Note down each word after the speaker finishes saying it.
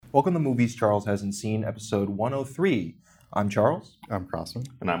Welcome to Movies Charles Hasn't Seen, episode 103. I'm Charles. I'm Crossman.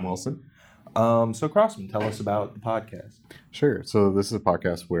 And I'm Wilson. So Crossman, tell us about the podcast. Sure. So this is a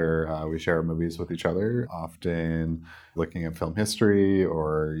podcast where we share movies with each other, often looking at film history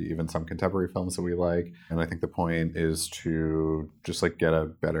or even some contemporary films that we like. And I think the point is to just like get a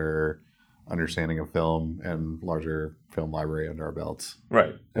better understanding of film and larger film library under our belts.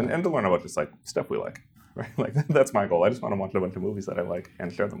 Right. And to learn about just like stuff we like. Right. Like that's my goal. I just want to watch a bunch of movies that I like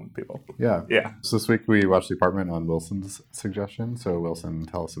and share them with people. Yeah. Yeah. So this week we watched The Apartment on Wilson's suggestion. So Wilson,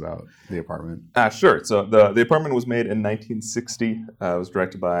 tell us about The Apartment. Sure. So the Apartment was made in 1960. It was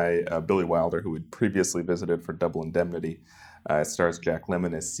directed by Billy Wilder, who had previously visited for Double Indemnity. It stars Jack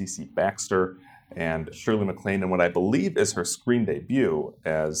Lemmon as Cece Baxter and Shirley MacLaine in what I believe is her screen debut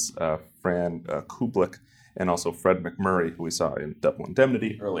as Fran Kubelik, and also Fred McMurray, who we saw in Double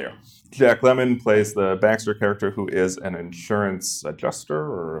Indemnity earlier. Jack Lemmon plays the Baxter character, who is an insurance adjuster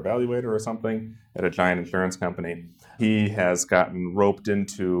or evaluator or something at a giant insurance company. He has gotten roped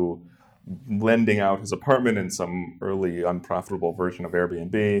into lending out his apartment in some early unprofitable version of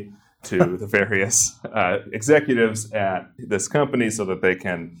Airbnb to the various executives at this company so that they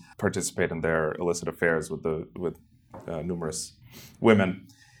can participate in their illicit affairs with numerous women.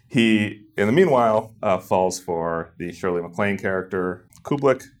 He, in the meanwhile, falls for the Shirley MacLaine character,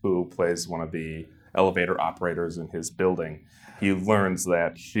 Kubelik, who plays one of the elevator operators in his building. He learns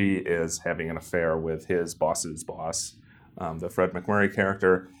that she is having an affair with his boss's boss, the Fred McMurray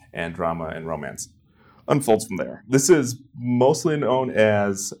character, and drama and romance unfolds from there. This is mostly known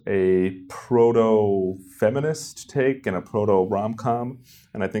as a proto-feminist take and a proto-rom-com,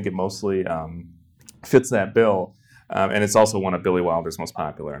 and I think it mostly fits that bill. And it's also one of Billy Wilder's most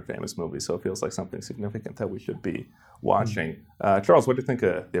popular and famous movies, so it feels like something significant that we should be watching. Charles, what do you think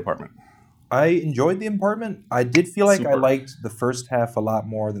of The Apartment? I enjoyed The Apartment. I did feel like I Super. liked the first half a lot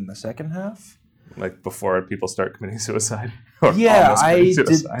more than the second half. Like before people start committing suicide? Or Yeah, almost I committing did.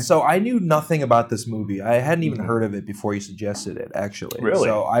 suicide? So I knew nothing about this movie. I hadn't even heard of it before you suggested it, actually. Really?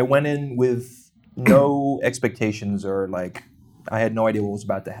 So I went in with no expectations or like I had no idea what was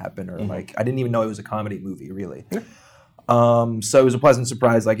about to happen or like I didn't even know it was a comedy movie, really. Yeah. So it was a pleasant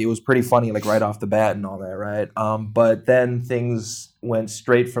surprise. Like it was pretty funny, like right off the bat and all that, right? But then things went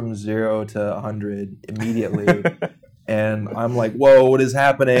straight from 0 to 100 immediately, and I'm like, "Whoa, what is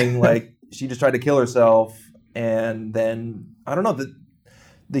happening?" Like she just tried to kill herself, and then I don't know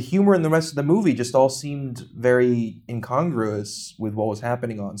the humor in the rest of the movie just all seemed very incongruous with what was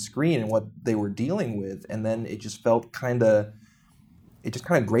happening on screen and what they were dealing with, and then it just felt it just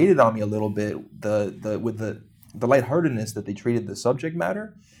kind of grated on me a little bit. The lightheartedness that they treated the subject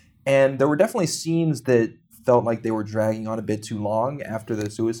matter. And there were definitely scenes that felt like they were dragging on a bit too long after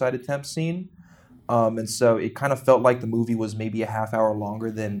the suicide attempt scene. And so it kind of felt like the movie was maybe a half hour longer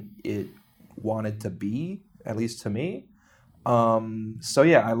than it wanted to be, at least to me. So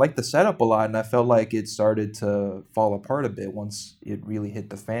yeah, I liked the setup a lot, and I felt like it started to fall apart a bit once it really hit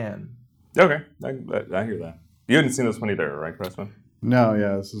the fan. Okay, I hear that. You hadn't seen this one either, right, Crossman? No,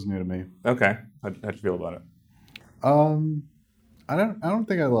 yeah, this is new to me. Okay. How'd you feel about it? I don't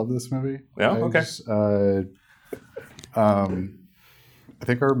think I love this movie. Yeah? Okay. I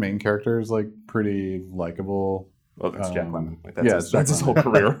think our main character is like pretty likable. Well, that's Jack Lemmon. Like, yeah, that's his whole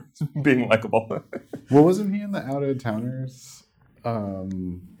career, being likable. Well, wasn't he in the Out of Towners?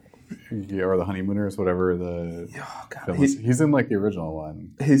 Yeah, or the Honeymooners, whatever the film is. He's in like the original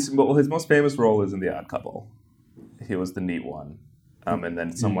one. His most famous role is in The Odd Couple. He was the neat one. And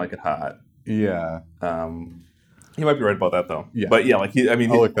then Some Like It Hot. Yeah. He might be right about that, though. Yeah. But yeah, like I'll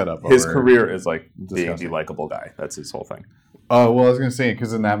look that up. His career is like being discussing. the likable guy. That's his whole thing. Oh, well, I was going to say,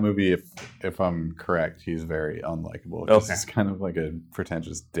 because in that movie, if I'm correct, he's very unlikable. Okay. He's kind of like a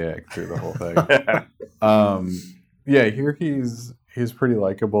pretentious dick through the whole thing. Yeah, here he's pretty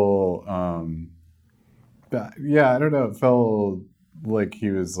likable. But yeah, I don't know. It felt like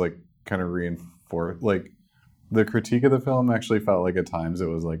he was like kind of reinforced. Like the critique of the film actually felt like at times it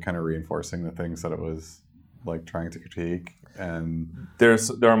was like kind of reinforcing the things that it was like trying to critique. And There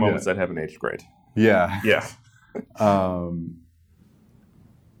are moments that haven't aged great. yeah. Yeah.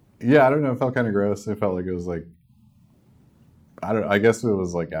 Yeah, I don't know. It felt kind of gross. It felt like it was like, I guess it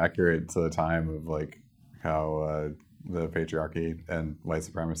was like accurate to the time of like how the patriarchy and white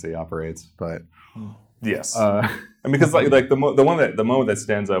supremacy operates. But Yes. And because like the moment that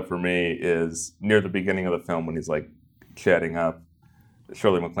stands out for me is near the beginning of the film when he's like chatting up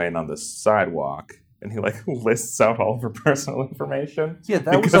Shirley MacLaine on the sidewalk, and he like lists out all of her personal information. Yeah,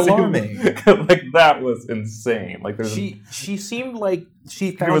 that was Because he- alarming. like that was insane. Like there's She seemed like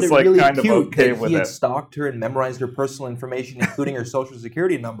she found was, it like, really kind of cute okay that with he had it. stalked her and memorized her personal information, including her social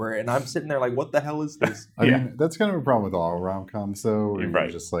security number. And I'm sitting there like, what the hell is this? I Yeah. mean, that's kind of a problem with all rom-coms, though. Where You're you're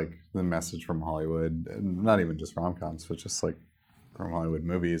right. just like the message from Hollywood, and not even just rom-coms, but just like from Hollywood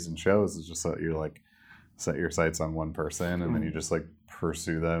movies and shows is just that you like set your sights on one person, and then you just like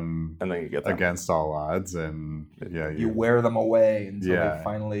pursue them and then you get them. against all odds, and yeah, You wear them away until Yeah. they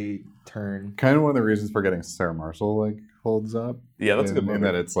finally turn. kind of one of the reasons for getting Sarah Marshall like holds up. Yeah, that's a good in movie.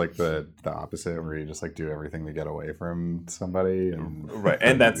 that it's like the opposite, where you just like do everything to get away from somebody, and Right,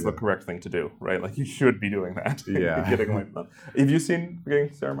 and that's the correct thing to do, right? Like you should be doing that. Yeah. Getting away from them. Have you seen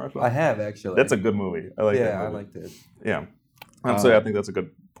Getting Sarah Marshall? I have actually. That's a good movie. I like that yeah, I movie. liked it. Yeah. So I think that's a good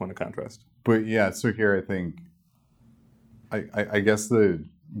point of contrast. But yeah, so here I think, I guess the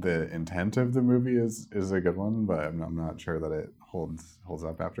intent of the movie is a good one, but I'm not sure that it holds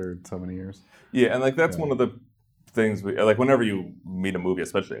up after so many years. Yeah, and like that's Yeah. one of the things we like whenever you meet a movie,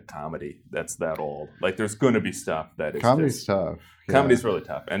 especially a comedy that's that old. Like there's going to be stuff that is Comedy's just, tough. Yeah. comedy's really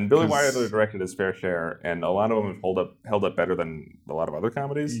tough. And Billy 'Cause- Wilder directed his fair share, and a lot of them have held up better than a lot of other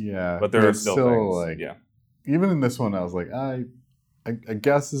comedies. Yeah, But there are it's still things. like yeah. even in this one, I was like, I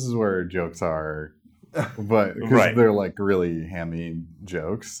guess this is where jokes are, but because Right. they're like really hammy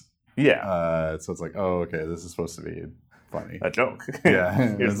jokes. Yeah. So it's like, oh, okay, this is supposed to be funny. A joke. Yeah,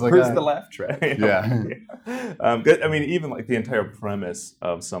 Here's- it's like Where's I- the laugh track? Yeah. I mean, even like the entire premise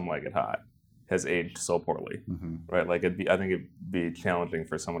of Some Like It Hot has aged so poorly, Mhm. right? Like I think it'd be challenging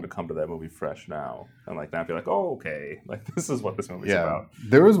for someone to come to that movie fresh now and like not be like, oh, okay, like this is what this movie's Yeah, about.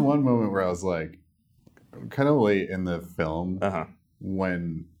 there was one moment where I was like, kind of late in the film Uh huh.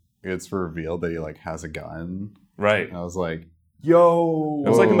 when it's revealed that he like has a gun. Right. And I was like, Yo, It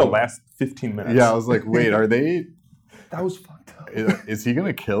was like in the Whoa. last 15 minutes. yeah, I was like, wait, are they? that was fucked up. Is he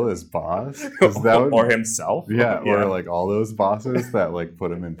gonna kill his boss? 'Cause that would, or himself. yeah, or like all those bosses that like put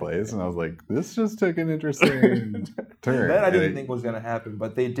him in place. And I was like, this just took an interesting turn. That I And didn't it- think was gonna happen,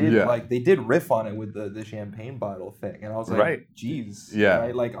 but they did Yeah. they did riff on it with the champagne bottle thing, and I was like, Right. geez, Yeah.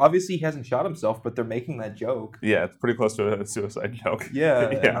 right? Like obviously he hasn't shot himself, but they're making that joke. Yeah, it's pretty close to a suicide joke. Yeah,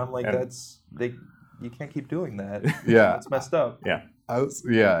 and I'm like, and- you can't keep doing that. Yeah, That's messed up.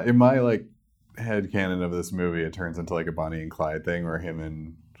 in my like head canon of this movie, it turns into like a Bonnie and Clyde thing where him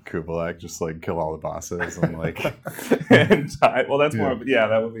and Kublak just like kill all the bosses and like and well, that's more. Yeah. Of,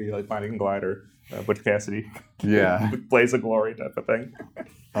 that would be like Bonnie and Clyde or Butch Cassidy. Yeah. Blaze of Glory type of thing.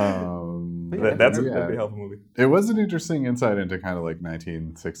 Yeah, That'd yeah. be a hell of a movie. It was an interesting insight into kind of like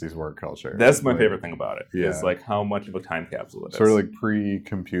 1960s work culture. That's my Like, favorite thing about it. Yeah. Is like how much of a time capsule it is. Sort of like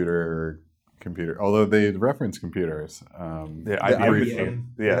pre-computer, although they reference computers. the IBM IBM, machine.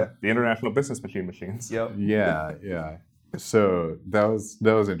 Yeah, yeah. the International Business machines. Yep. Yeah. So that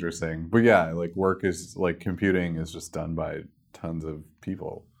was interesting. But yeah, like work is like computing is just done by tons of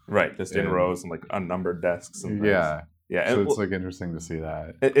people. Right, just in And- rows and like unnumbered desks. And things. Yeah. yeah. So And, it's like interesting to see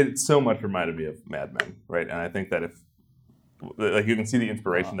that. it so much reminded me of Mad Men, right? And I think that if like you can see the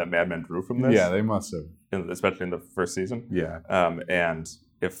inspiration that Mad Men drew from this, Yeah, they must have. especially in the first season. Yeah. And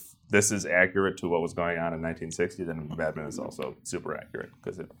if this is accurate to what was going on in 1960, then Mad Men is also super accurate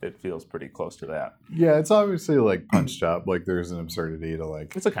because it feels pretty close to that. Yeah, it's obviously like punched up. Like there's an absurdity to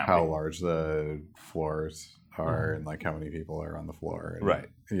like It's a comedy. how large the floors are and like how many people are on the floor. And, Right.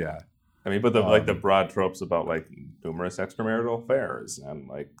 Yeah. I mean, but the Um, broad tropes about like numerous extramarital affairs and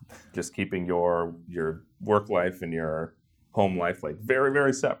like just keeping your work life and your home life like very,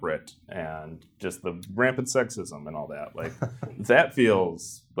 very separate, and just the rampant sexism and all that. Like that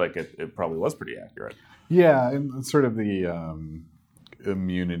feels like it probably was pretty accurate. Yeah, and it's sort of the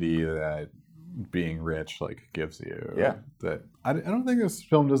immunity that being rich like gives you. Yeah. That I don't think this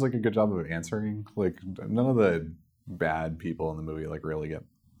film does like a good job of answering. Like none of the bad people in the movie like really get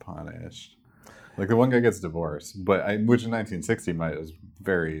punished. Like the one guy gets divorced, but which in 1960 was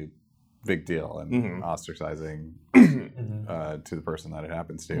very big deal and Mhm. ostracizing Mhm. to the person that it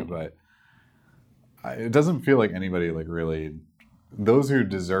happens to. Mhm. But it doesn't feel like anybody like really. Those who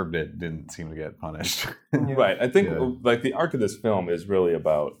deserved it didn't seem to get punished. Right. I think Yeah. like the arc of this film is really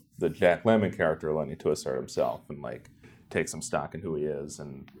about the Jack Lemmon character learning to assert himself and like take some stock in who he is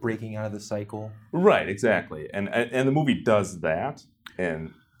and Breaking out of the cycle. right, exactly. And the movie does that,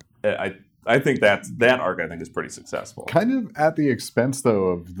 and I think that arc I think is pretty successful. Kind of at the expense though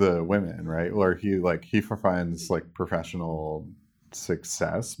of the women, right? Where he finds like professional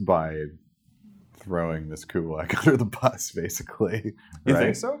success by throwing Miss Kublak under the bus, basically. You right?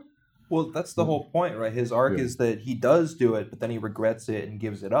 think so? Well, that's the whole point, right? His arc Yeah. is that he does do it, but then he regrets it and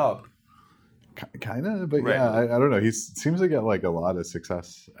gives it up. Kind of, but Right. yeah, I don't know. He seems to get like a lot of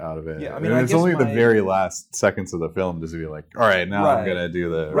success out of it. Yeah, I mean, and I it's guess only the my- very last seconds of the film just to be like, all right, now I'm Right. gonna do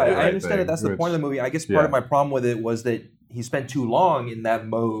the Right, I right understand thing, that that's the which- point of the movie. I guess part yeah. of my problem with it was that he spent too long in that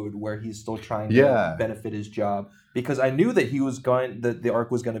mode where he's still trying to Yeah. benefit his job. Because I knew that the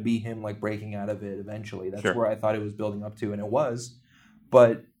arc was going to be him like breaking out of it eventually. That's Sure. where I thought it was building up to, and it was.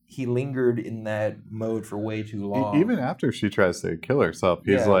 But he lingered in that mode for way too long. Even after she tries to kill herself,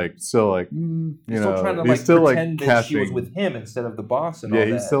 he's Yeah. like still like he's still trying to he's like still pretend like that she cashing. was with him instead of the boss and Yeah, all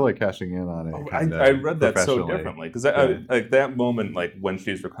he's that. still like cashing in on it. I read that so professionally. differently because Yeah. like that moment, like when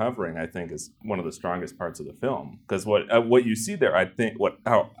she's recovering, I think is one of the strongest parts of the film. Because what you see there, I think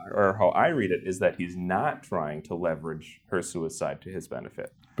how I read it is that he's not trying to leverage her suicide to his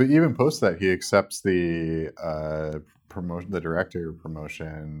benefit. But even post that, he accepts the promotion, the director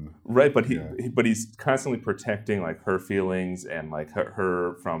promotion. Right, but Yeah. but he's constantly protecting like her feelings and like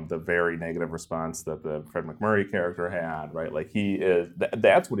her from the very negative response that the Fred McMurray character had. Right, like he is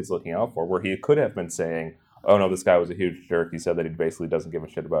that's what he's looking out for. Where he could have been saying, "Oh no, this guy was a huge jerk. He said that he basically doesn't give a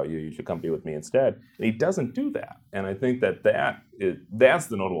shit about you. You should come be with me instead." And he doesn't do that. And I think that's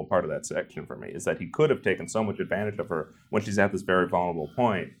the notable part of that section for me is that he could have taken so much advantage of her when she's at this very vulnerable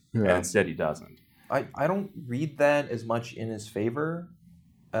point, and Yeah. instead he doesn't. I don't read that as much in his favor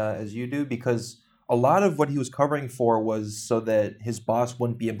as you do, because a lot of what he was covering for was so that his boss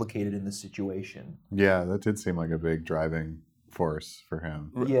wouldn't be implicated in the situation. Yeah, that did seem like a big driving force for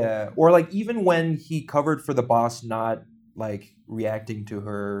him. Yeah, or like even when he covered for the boss not like reacting to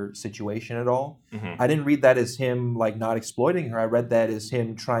her situation at all, Mhm. I didn't read that as him like not exploiting her. I read that as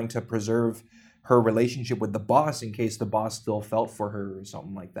him trying to preserve her relationship with the boss in case the boss still felt for her or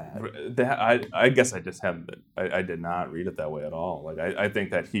something like that. That I guess I just haven't. I did not read it that way at all. Like I think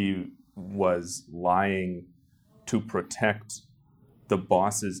that he was lying to protect the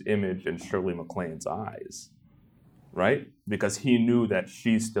boss's image in Shirley MacLaine's eyes, right? Because he knew that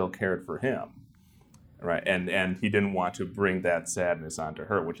she still cared for him, right? And he didn't want to bring that sadness onto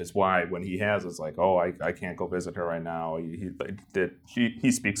her, which is why when he has, it's like, oh, I can't go visit her right now.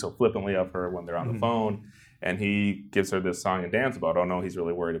 He speaks so flippantly of her when they're on the phone, and he gives her this song and dance about, oh no, he's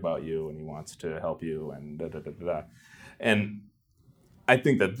really worried about you and he wants to help you and da da da da da. And I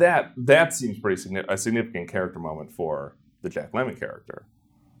think that seems a significant character moment for the Jack Lemmon character,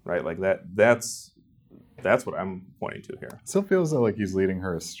 right? Like that's what I'm pointing to here. Still feels like he's leading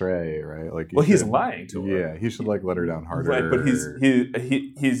her astray, right? Like Well, he's should- lying to her. Yeah, he should like let her down harder. Right, but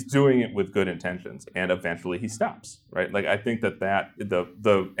he's doing it with good intentions, and eventually he stops. Right, like I think that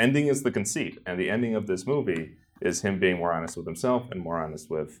the ending is the conceit, and the ending of this movie is him being more honest with himself and more honest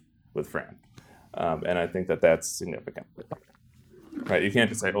with Fran, and I think that that's significant. Right, you can't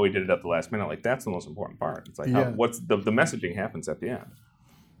just say, "Oh, he did it at the last minute." Like that's the most important part. It's like Yeah. what's the messaging happens at the end.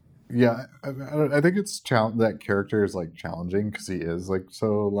 Yeah, I think it's that character is like challenging because he is like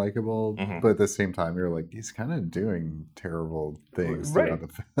so likable, Mhm. but at the same time, you're like he's kind of doing terrible things Right. throughout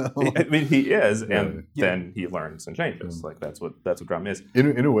the film. I mean, he is, Yeah. and then he learns and changes. Like that's what drama is.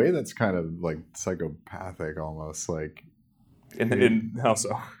 in a way, that's kind of like psychopathic almost. Like, In how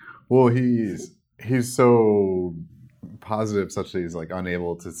so? well, he's so positive, such that he's like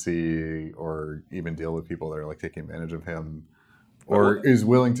unable to see or even deal with people that are like taking advantage of him, or Well, is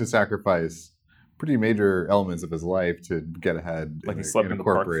willing to sacrifice pretty major elements of his life to get ahead. Like in he slept in in the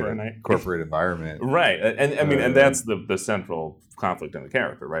park for a night? corporate environment. Right, and I mean, and that's the central conflict in the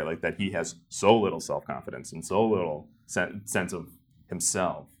character, right? Like that he has so little self-confidence and so little sense of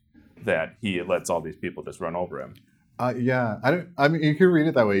himself that he lets all these people just run over him. Yeah, I mean, you could read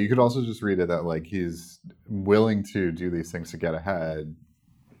it that way. You could also just read it that like he's willing to do these things to get ahead,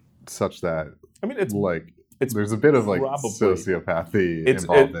 such that I mean, it's there's a bit of like probably- sociopathy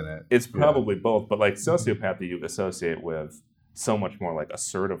involved in it. It's probably both, but like sociopathy you associate with so much more like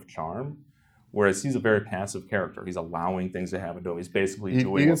assertive charm, whereas he's a very passive character. He's allowing things to happen to him. He's basically He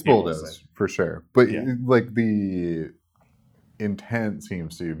doing gets what people bulldozed say. for sure, but Yeah. like the intent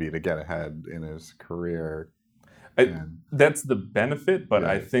seems to be to get ahead in his career. And- That's the benefit, but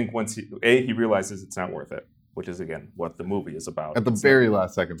Yeah. I think once he realizes it's not worth it, which is again what the movie is about. at the It's very not-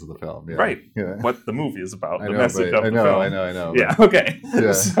 last seconds of the film, yeah. Right. Yeah. What the movie is about, I the know, message but- of I the know, film. I know. Yeah. Okay.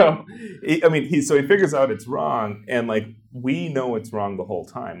 Yeah. So, he figures out it's wrong, and like we know it's wrong the whole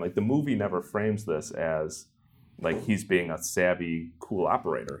time. Like the movie never frames this as like he's being a savvy, cool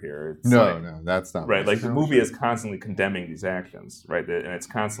operator here. It's No, like, no, that's not right. Like the No, movie sure. is constantly condemning these actions, right? And it's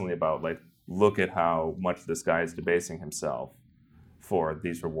constantly about like, look at how much this guy is debasing himself for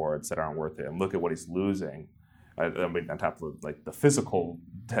these rewards that aren't worth it, and look at what he's losing. I mean, on top of like the physical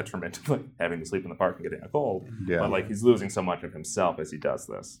detriment of like having to sleep in the park and getting a cold, Yeah. but like he's losing so much of himself as he does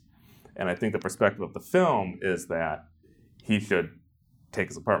this. And I think the perspective of the film is that he should take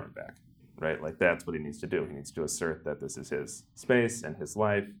his apartment back, right? Like that's what he needs to do. He needs to assert that this is his space and his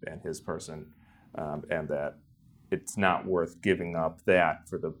life and his person, and that it's not worth giving up that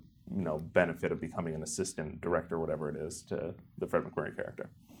for the benefit of becoming an assistant director, whatever it is, to the Fred MacMurray character.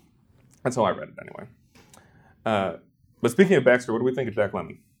 That's how I read it anyway. But speaking of Baxter, what do we think of Jack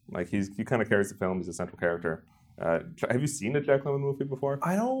Lemmon? Like he kind of carries the film. He's a central character. Have you seen a Jack Lemmon movie before?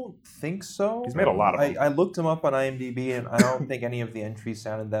 I don't think so. He's made a lot of them. I looked him up on IMDb, and I don't think any of the entries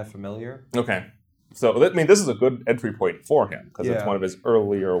sounded that familiar. Okay. So, I mean, this is a good entry point for him, because it's one of his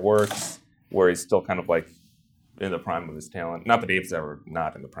earlier works where he's still kind of like in the prime of his talent. Not that Dave's ever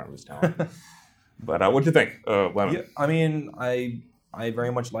not in the prime of his talent. But what'd you think, Lemmon? Yeah, I mean, I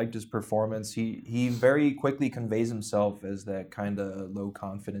very much liked his performance. He very quickly conveys himself as that kind of low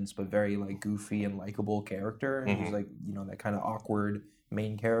confidence but very like goofy and likable character. And he's like that kind of awkward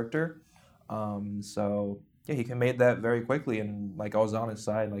main character. So yeah, he conveyed that very quickly, and like I was on his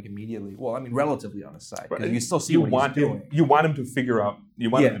side like immediately. Well, I mean, relatively on his side, because you still see what he's doing. You want him to figure out.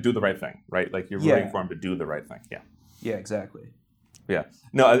 You want him to do the right thing, right? Like you're rooting for him to do the right thing. Yeah. Yeah, exactly. Yeah.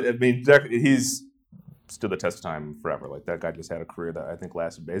 No, I mean, Jack, he's stood the test of time forever. Like that guy just had a career that I think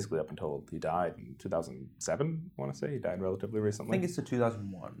lasted basically up until he died in 2007. I want to say he died relatively recently. I think it's to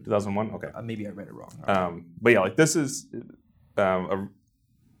 2001. 2001. Okay. Maybe I read it wrong. But yeah, like this is a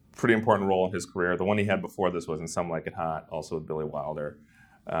pretty important role in his career. The one he had before this was in Some Like It Hot, also with Billy Wilder,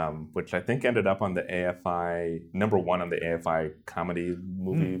 which I think ended up on the AFI #1 on the AFI comedy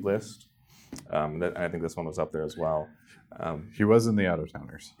movie list. I think this one was up there as well. He was in The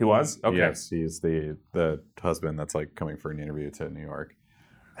Out-of-Towners. He was? Okay. Yes, he's the husband that's like coming for an interview to New York.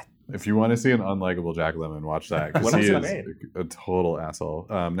 If you want to see an unlikable Jack Lemmon, watch that, because he is a total asshole.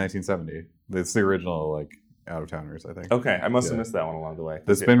 1970. It's the original like Out-of-Towners, I think. Okay, I must have missed that one along the way.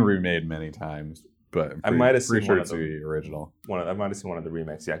 It's been remade many times, but I might have seen sure it's the original. I might have seen one of the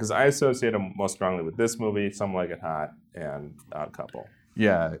remakes, yeah, because I associate him most strongly with this movie, Some Like It Hot, and Odd Couple.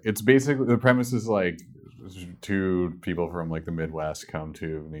 Yeah, it's basically, the premise is like two people from like the Midwest come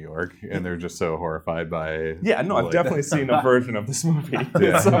to New York, and they're just so horrified by. Yeah, no, I've definitely seen a version of this movie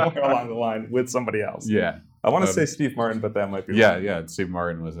somewhere along the line with somebody else. Yeah, I want to say Steve Martin, but that might be wrong. Yeah. Steve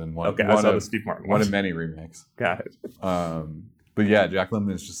Martin was in one. Okay, I saw the Steve Martin one of many remakes. Got it. But yeah, Jack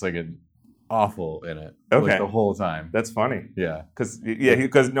Lemmon is just like an awful in it. Okay, like, the whole time. That's funny. Yeah,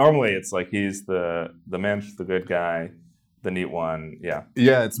 because normally it's like he's the mensch, the good guy. The neat one, yeah.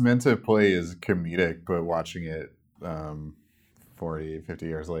 Yeah, it's meant to play as comedic, but watching it 40, 50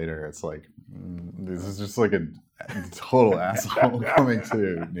 years later, it's like, this is just like a total asshole coming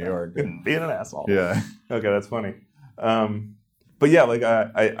to New York. Being an asshole. Yeah. Okay, that's funny. But yeah, like,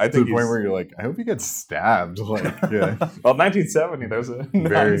 I think to the point where you're like, I hope he gets stabbed. Like, yeah. Well, 1970, there's a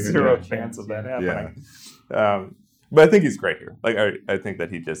non-zero chance of that happening. Yeah. But I think he's great here. Like, I think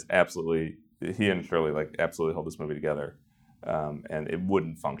that he and Shirley, like, absolutely hold this movie together. And it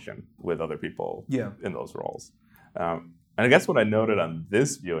wouldn't function with other people in those roles. And I guess what I noted on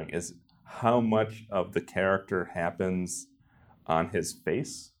this viewing is how much of the character happens on his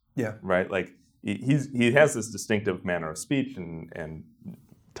face. Yeah. Right? Like, he has this distinctive manner of speech and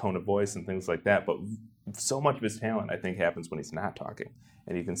tone of voice and things like that, but so much of his talent, I think, happens when he's not talking.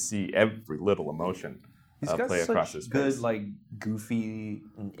 And you can see every little emotion play across his face. Good, like, goofy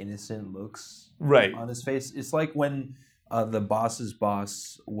and innocent looks on his face. It's like when... the boss's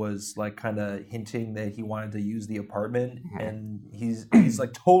boss was like kind of hinting that he wanted to use the apartment, and he's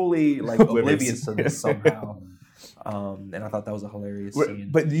like totally like oblivious to this somehow. And I thought that was a hilarious scene.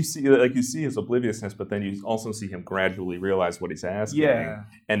 But you see his obliviousness, but then you also see him gradually realize what he's asking. Yeah,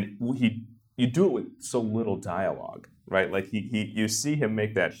 and you do it with so little dialogue, right? Like you see him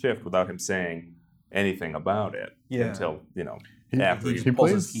make that shift without him saying anything about it until after he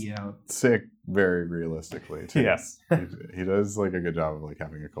plays sick very realistically too. Yes, he does like a good job of like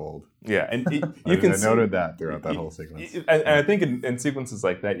having a cold. Yeah, and I noted that throughout that whole sequence. And I think in sequences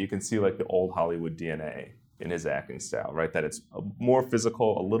like that, you can see like the old Hollywood DNA in his acting style, right? That it's more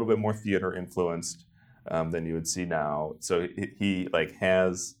physical, a little bit more theater influenced than you would see now. So he like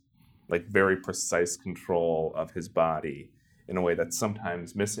has like very precise control of his body in a way that's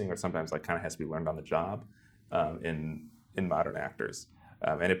sometimes missing, or sometimes like kind of has to be learned on the job in modern actors.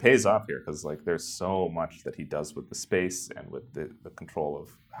 And it pays off here because like there's so much that he does with the space and with the control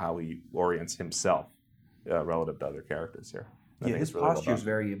of how he orients himself relative to other characters here. His really posture is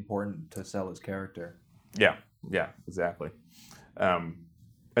very important to sell his character. Yeah, exactly. And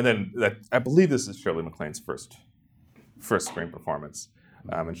then I believe this is Shirley MacLaine's first screen performance,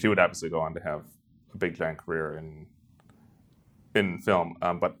 and she would obviously go on to have a big giant career in in film,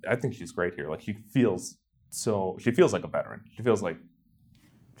 but I think she's great here. Like she feels like a veteran. She feels like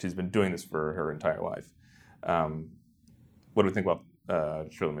she's been doing this for her entire life. What do we think about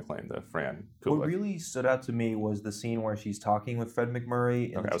Shirley MacLaine, the Fran Kubelik? What really stood out to me was the scene where she's talking with Fred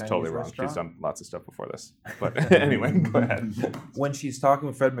McMurray in Okay, the I was Chinese totally wrong. restaurant. She's done lots of stuff before this. But anyway, go ahead. When she's talking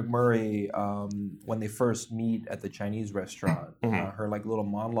with Fred McMurray, when they first meet at the Chinese restaurant, her like little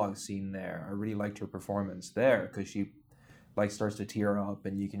monologue scene there, I really liked her performance there because she like starts to tear up,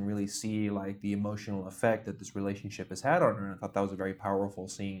 and you can really see like the emotional effect that this relationship has had on her. And I thought that was a very powerful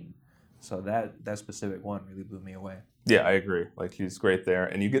scene. So that specific one really blew me away. Yeah, I agree. Like she's great there,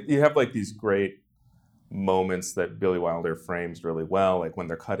 and you have like these great moments that Billy Wilder frames really well, like when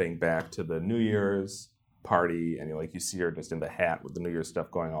they're cutting back to the New Year's party, and you see her just in the hat with the New Year's stuff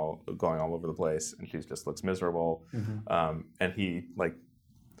going all over the place, and she just looks miserable. And he like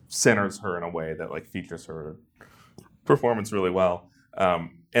centers her in a way that like features her performance really well. And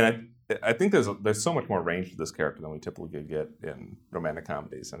I think there's so much more range to this character than we typically get in romantic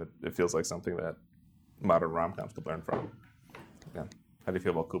comedies, and it feels like something that modern rom-coms could learn from. Yeah. How do you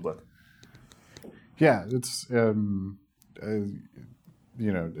feel about Kubelik? Yeah, it's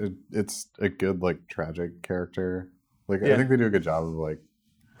it's a good like tragic character. Like I think they do a good job of like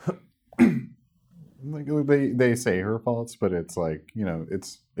like they say her faults, but it's like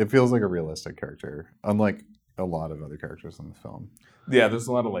it feels like a realistic character, unlike a lot of other characters in the film. Yeah, there's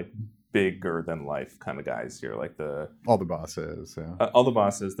a lot of like bigger than life kind of guys here, like all the bosses,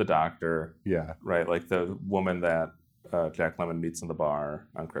 the doctor, yeah, right, like the woman that Jack Lemmon meets in the bar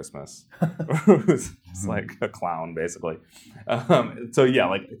on Christmas, who's like a clown basically. So yeah,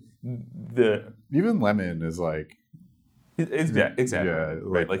 like even Lemmon is like exactly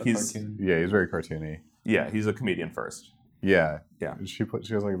right, like he's very cartoony. Yeah, he's a comedian first. Yeah. She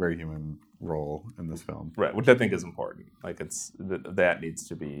has like a very human role in this film, right? Which I think is important. Like that needs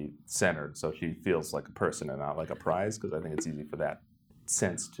to be centered, so she feels like a person and not like a prize. Because I think it's easy for that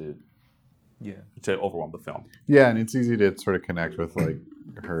sense to overwhelm the film. Yeah, and it's easy to sort of connect with like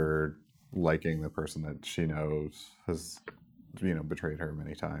her liking the person that she knows has betrayed her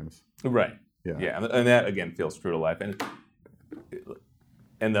many times. Right. Yeah. And that again feels true to life, and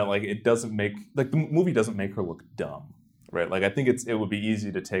that like it doesn't make like the movie doesn't make her look dumb. Right, like I think it would be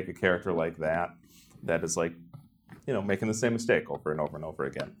easy to take a character like that is like, making the same mistake over and over and over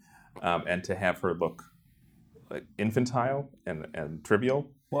again, and to have her look like infantile and trivial.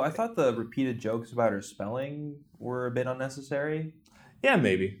 Well, I thought the repeated jokes about her spelling were a bit unnecessary. Yeah,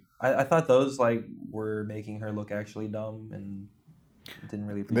 maybe. I thought those like were making her look actually dumb, and didn't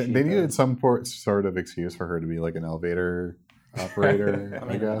really appreciate. They needed some sort of excuse for her to be like an elevator operator.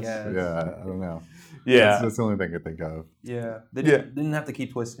 I guess. Yeah, I don't know. Yeah, that's the only thing I could think of. Yeah, they didn't have to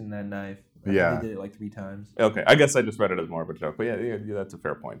keep twisting that knife. They did it like 3 times. Okay, I guess I just read it as more of a joke, but yeah, that's a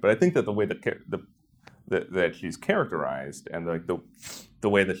fair point. But I think that the way that she's characterized and like the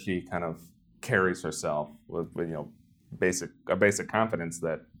way that she kind of carries herself with basic confidence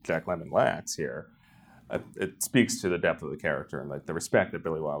that Jack Lemmon lacks here, it speaks to the depth of the character and like the respect that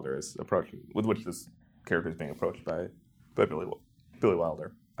Billy Wilder is approaching, with which this character is being approached by Billy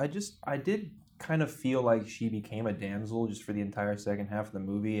Wilder. I did kind of feel like she became a damsel just for the entire second half of the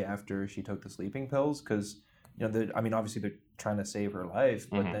movie after she took the sleeping pills, because obviously they're trying to save her life,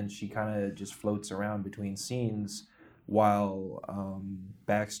 but then she kind of just floats around between scenes while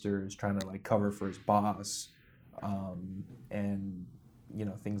Baxter is trying to like cover for his boss, and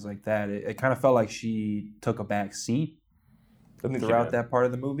things like that. It kind of felt like she took a back seat throughout that part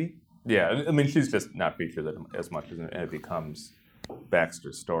of the movie. Yeah, I mean she's just not featured as much as it becomes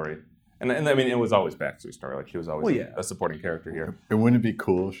Baxter's story. And I mean, it was always Baxter's story. Like, she was always a supporting character here. And wouldn't it be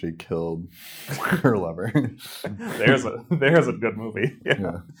cool if she killed her lover? There's a good movie.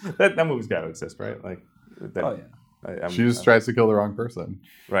 Yeah. That movie's got to exist, right? Like, she just tries to kill the wrong person.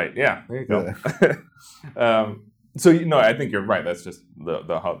 Right. Yeah. There you go. Yeah. So I think you're right. That's just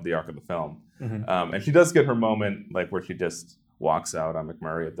the arc of the film. Mm-hmm. And she does get her moment, like where she just walks out on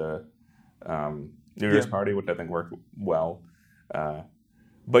McMurray at the New Year's party, which I think worked well.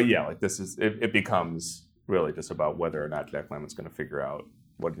 But yeah, like it becomes really just about whether or not Jack Lemmon's going to figure out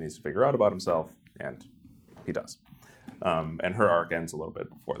what he needs to figure out about himself, and he does. And her arc ends a little bit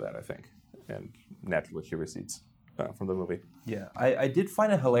before that, I think, and naturally she recedes from the movie. Yeah, I did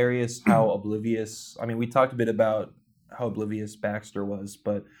find it hilarious how oblivious. I mean, we talked a bit about how oblivious Baxter was,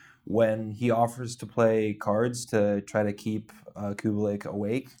 but when he offers to play cards to try to keep Kubelik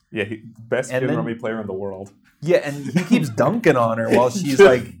awake. Yeah, best And gin then- rummy player in the world. Yeah, and he keeps dunking on her while she's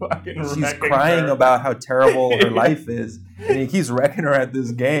like, Fucking she's wrecking crying her. about how terrible her life is, and he keeps wrecking her at this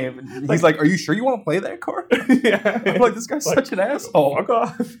game. And he's like, "Are you sure you want to play that card?" Yeah. I'm like, "This guy's Like, such an asshole." Fuck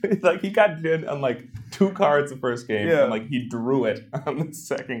off. Like, he got gin on like 2 cards the first game, Yeah. and like he drew it on the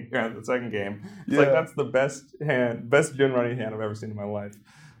second game. It's like, Yeah. that's the best gin running hand I've ever seen in my life.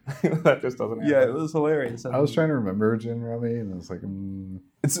 That just doesn't happen. Yeah, it was hilarious. I was trying to remember Gin Rummy, and I was like,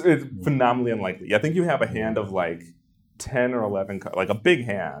 It's phenomenally unlikely. I think you have a hand of like 10 or 11, like a big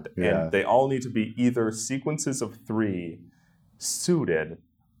hand, Yeah. and they all need to be either sequences of 3 suited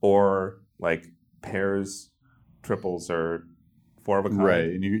or like pairs, triples, or 4 of a kind. right.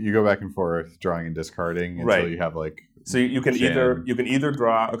 And you go back and forth, drawing and discarding until Right. you have like, So you can Jam. either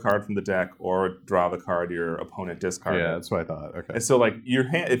draw a card from the deck or draw the card your opponent discarded. yeah, that's what I thought. Okay. And so like your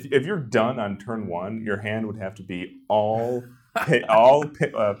hand, if you're done on turn 1, your hand would have to be all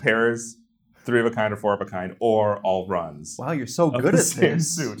pairs, 3 of a kind or 4 of a kind, or all runs. Wow, you're so Of good the at same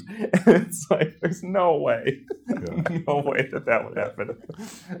this. suit. It's like there's no way, Yeah. no way that would happen.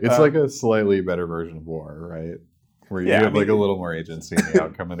 It's like a slightly better version of War, right? Where you Yeah, I have like a mean- little more agency in the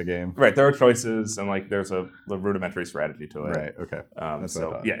outcome of the game. Right, there are choices and like there's a rudimentary strategy to it. Right. Okay. That's what I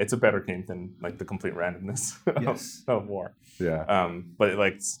So thought. yeah, it's a better game than like the complete randomness Yes. of War. Yeah. But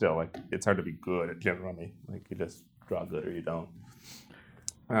like still, like it's hard to be good at gin rummy. Like you just draw good or you don't.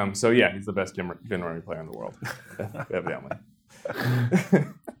 So yeah, he's the best gin rummy player in the world, evidently.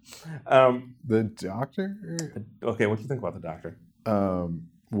 The Doctor. Okay, what do you think about the Doctor?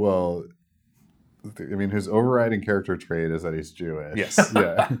 Well, I mean, his overriding character trait is that he's Jewish. Yes.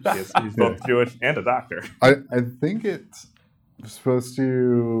 Yeah. He's both Jewish and a doctor. I think it's supposed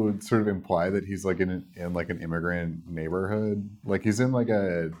to sort of imply that he's like in like an immigrant neighborhood. Like he's in like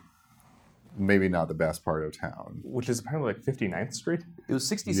a maybe not the best part of town. Which is apparently like 59th Street. It was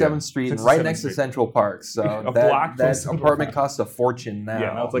 67th Yeah. Street, 67th right next Street. to Central Park. So A block from that Central apartment Park. costs a fortune now.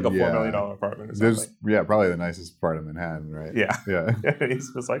 Yeah, now it's like a $4 Yeah. million apartment or There's something. probably the nicest part of Manhattan, right? Yeah. Yeah.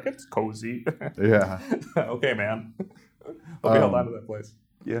 He's just like, it's cozy. Yeah. Okay, man. Hope you held on to that place.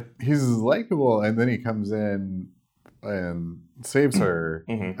 yeah. He's likable, and then he comes in and saves her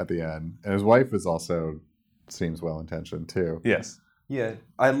Mhm. at the end. And his wife is also seems well intentioned too. Yes. Yeah,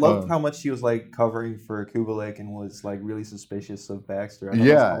 I loved Um, how much she was like covering for Kubelik and was like really suspicious of Baxter. I thought that was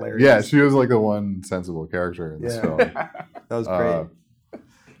Yeah, hilarious. yeah, she was like the one sensible character in this Yeah. film. that was great.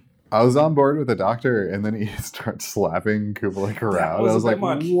 I was on board with the Doctor, and then he starts slapping Kubelik around. was I was a bit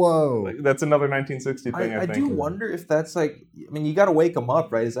like, much. "Whoa!" Like, that's another 1960 thing, I I think. do wonder if that's like, I mean, you got to wake them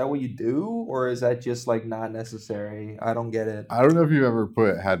up, right? Is that what you do, or is that just like not necessary? I don't get it. I don't know if you've ever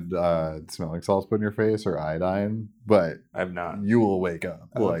had smelling salts put in your face or iodine, but I've not. you will wake up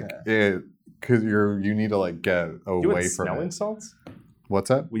like it because you need to like get You away had from smelling it. salts? What's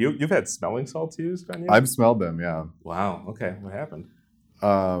that? Well, you've had smelling salts used on you? I've smelled them. Yeah. Wow. Okay. What happened?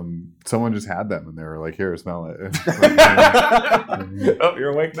 Someone just had them and they were like, "Here, smell it." Oh, you're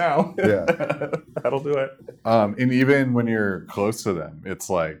awake now. Yeah. That'll do it. And even when you're close to them, it's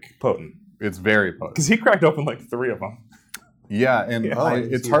like Potent. it's very potent. Because he cracked open like 3 of them. Yeah, and Yeah. I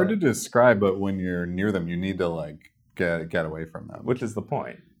didn't it's see hard that. to describe, but when you're near them, you need to like get away from them. Which is the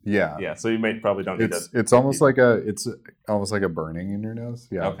point. Yeah, Yeah. So you probably don't need it's almost like a burning in your nose.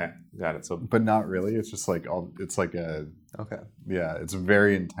 Yeah, Okay. Got it. So but not really. It's just like it's like Okay. it's a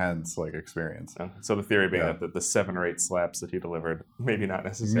very intense like experience. so the theory being Yeah. that the 7 or 8 slaps that he delivered maybe not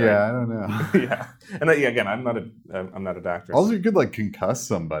necessary. Yeah, I don't know. Yeah. And again, I'm not a doctor. Also, you could like concuss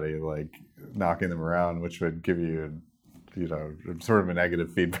somebody, like knocking them around, which would give you, sort of a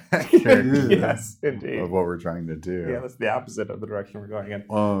negative feedback here Yes, indeed. of what we're trying to do. Yeah, that's the opposite of the direction we're going in.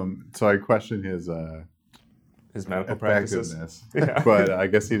 So I question his His medical practices. effectiveness, Yeah. but I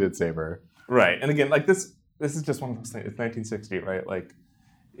guess he did save her. Right. And again, like this is just one of those things. It's 1960, right? Like,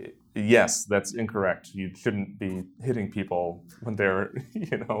 yes, that's incorrect. You shouldn't be hitting people when they're,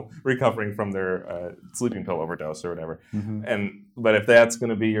 recovering from their sleeping pill overdose or whatever. But if that's going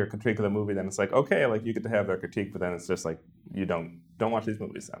to be your critique of the movie, then it's like, okay, like you get to have their critique, but then it's just like you don't watch these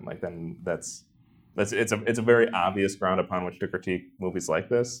movies then. Like then it's a very obvious ground upon which to critique movies like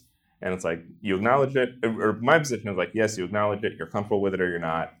this. And it's like you acknowledge it, or my position is like, yes, you acknowledge it, you're comfortable with it or you're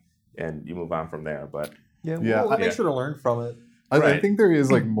not, and you move on from there. But Yeah, Yeah, we'll make yeah. sure to learn from it. I Right. think there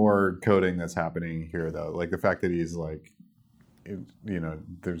is like more coding that's happening here, though. Like the fact that he's like,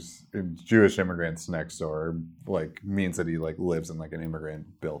 there's Jewish immigrants next door, like means that he like lives in like an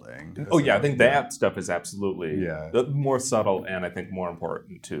immigrant building. oh yeah, I think that stuff is absolutely Yeah. more subtle and I think more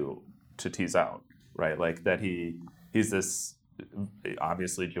important to tease out, right? Like that he's this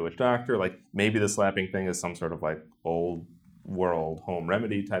obviously Jewish doctor. Like maybe the slapping thing is some sort of like old world home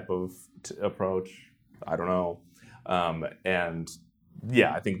remedy type of approach. I don't know. And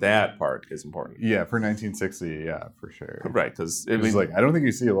yeah, I think that part is important. Yeah, for 1960, yeah, for sure. Right, because It was like I don't think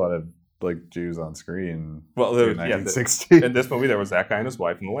you see a lot of like Jews on screen. well, in yeah, 1960. in this movie there was that guy and his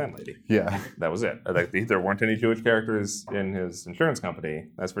wife and the landlady. Yeah. That was it. Like there weren't any Jewish characters in his insurance company.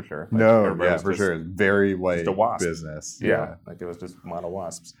 That's for sure. Like, No, everybody yeah, was for just- sure. Very white a wasp. business. Yeah, like it was just a lot of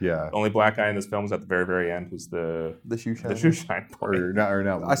wasps. Yeah. Only black guy in this film is at the very, very end, who's the shoe shine. shoe shine boy. Or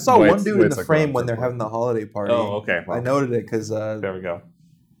not. I saw white's- one dude in white's the like frame one when they're purple. having the holiday party. Oh, okay. Well, I noted it because there we go.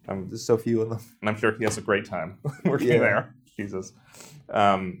 there's so few of them. And I'm sure he has a great time working Yeah. there. Jesus.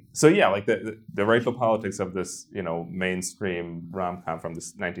 So yeah, like the racial politics of this, mainstream rom-com from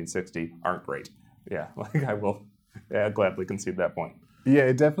this 1960 aren't great. Yeah, like I will gladly concede that point. Yeah,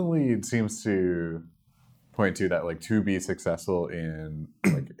 it definitely seems to point to that, like, to be successful in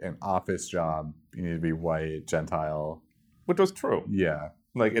like an office job, you need to be white, Gentile. Which was true. Yeah.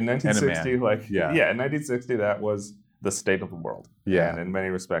 Like in a 1960, man. Yeah. in 1960 that was the state of the world. Yeah. And in many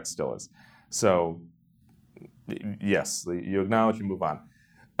respects still is. So yes, you acknowledge and move on.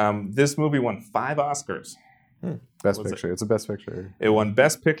 This movie won 5 Oscars. Best Was it? picture. It's a best picture. It won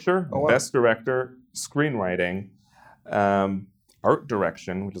Best Picture, Oh, wow. Best Director, Screenwriting, Art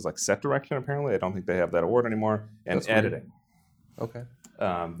Direction, which is like set direction apparently. I don't think they have that award anymore, and That's weird. editing. Okay.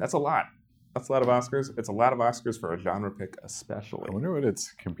 That's a lot. That's a lot of Oscars. It's a lot of Oscars for a genre pick especially. I wonder what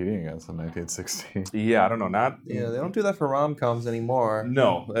it's competing against in 1960. Yeah, I don't know. Not Yeah, they don't do that for rom-coms anymore.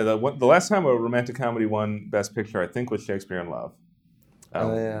 No, the last time a romantic comedy won Best Picture, I think, was Shakespeare in Love.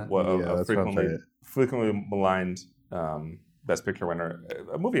 Oh, yeah. Yeah, that sounds right. frequently maligned Best Picture winner.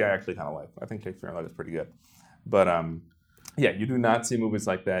 A movie I actually kind of like. I think Shakespeare in Love is pretty good. But yeah, you do not see movies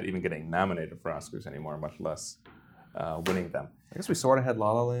like that even getting nominated for Oscars anymore, much less winning them. I guess we sort of had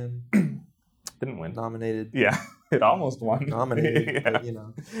La La Land Didn't win. nominated. Yeah, it almost won. Nominated, yeah.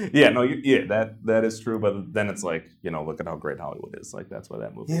 but, Yeah, no, that is true. But then it's like, look at how great Hollywood is. Like that's why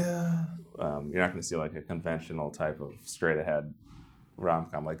that movie. Yeah. You're not going to see like a conventional type of straight ahead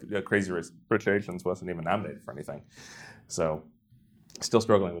rom-com. Like Crazy Rich Asians wasn't even nominated for anything. So still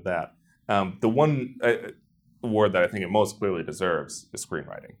struggling with that. The one award that I think it most clearly deserves is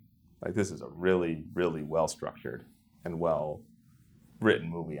screenwriting. Like this is a really, really well structured and well written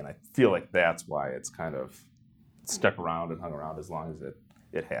movie, and I feel like that's why it's kind of stuck around and hung around as long as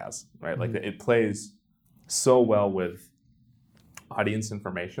it has, right? Like it plays so well with audience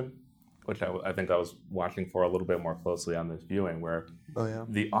information, which I think I was watching for a little bit more closely on this viewing, where Oh, yeah.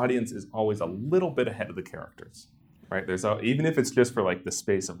 the audience is always a little bit ahead of the characters, right? Even if it's just for like the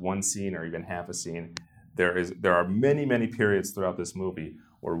space of one scene or even half a scene, there are many, many periods throughout this movie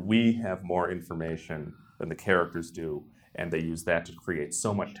where we have more information than the characters do, and they use that to create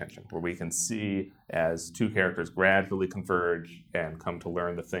so much tension, where we can see as two characters gradually converge and come to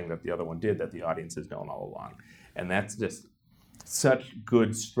learn the thing that the other one did that the audience has known all along. And that's just such good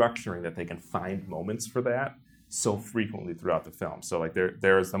structuring that they can find moments for that so frequently throughout the film. So like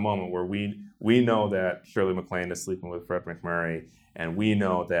there is the moment where we know that Shirley MacLaine is sleeping with Fred McMurray, and we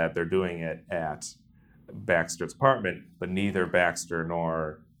know that they're doing it at Baxter's apartment, but neither Baxter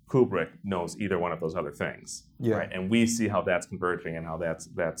nor Kubrick knows either one of those other things. Yeah. Right? And we see how that's converging and how that's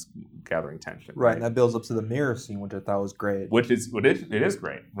gathering tension. Right, and that builds up to the mirror scene, which I thought was great. It is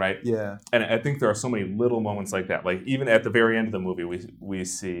great, right? Yeah. And I think there are so many little moments like that. Like even at the very end of the movie, we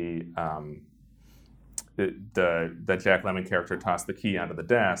see the Jack Lemmon character toss the key onto the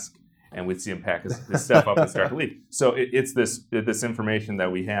desk, and we see him pack his stuff up and start to leave. So it's this information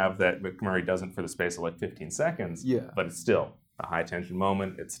that we have that McMurray doesn't for the space of like 15 seconds. Yeah. But it's still a high tension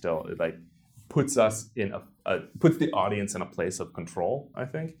moment. It like puts us puts the audience in a place of control, I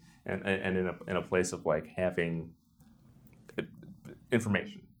think, and in a place of like having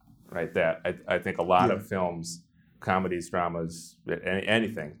information, right? That I think a lot of films, comedies, dramas,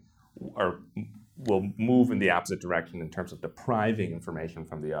 anything, will move in the opposite direction in terms of depriving information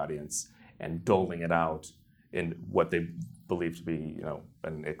from the audience and doling it out in what they believe to be,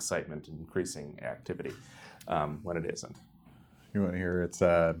 an excitement and increasing activity, when it isn't. You want to hear its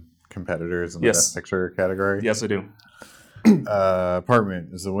competitors in the Yes. Best Picture category? Yes, I do.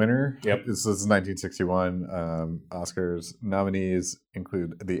 Apartment is the winner. Yep. This is 1961. Oscars nominees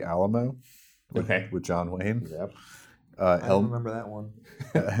include The Alamo Okay. with John Wayne. Yep. I don't remember that one.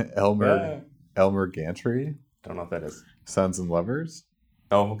 Elmer Gantry, Don't know what that is. Sons and Lovers,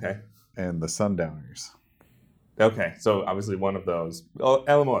 Oh, okay. and The Sundowners. Okay, so obviously one of those,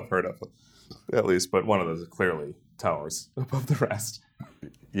 Alamo I've heard of, at least, but one of those clearly towers above the rest.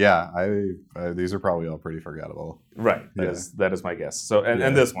 Yeah, these are probably all pretty forgettable. Right. Yeah. That is my guess. So and Yeah.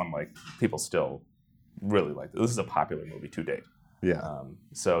 this one, like, people still really like this is a popular movie to date. Yeah.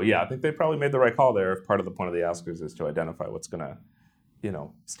 So yeah, I think they probably made the right call there. If part of the point of the Oscars is to identify what's gonna,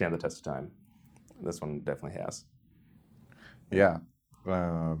 stand the test of time. This one definitely has. Yeah.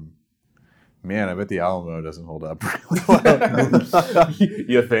 Man, I bet the Alamo doesn't hold up really well.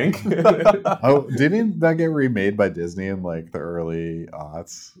 You think? Oh, didn't that get remade by Disney in like the early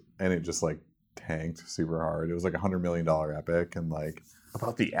aughts? And it just like tanked super hard. It was like $100 million epic, and like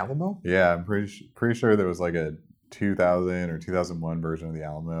About the Alamo? yeah, I'm pretty sure there was like a 2000 or 2001 version of the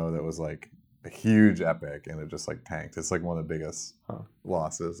Alamo that was like a huge epic, and it just like tanked. It's like one of the biggest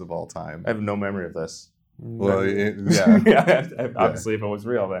losses of all time. I have no memory of this. Well, yeah. Yeah, obviously, if it was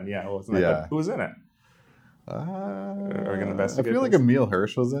real, then yeah, it wasn't. Yeah. Who was in it? Are we gonna investigate I feel like this? Emile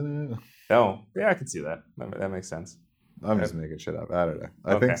Hirsch was in it. Oh, yeah, I can see that. That makes sense. I'm just making shit up. I don't know.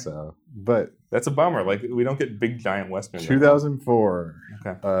 I Okay. think so. But That's a bummer. Like, we don't get big giant westerns. 2004,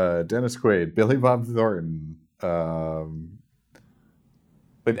 Okay. Dennis Quaid, Billy Bob Thornton,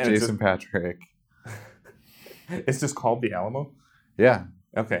 But and Jason Patrick. it's just called The Alamo. Yeah.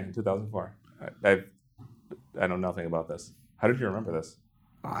 Okay, in 2004. I know nothing about this. How did you remember this?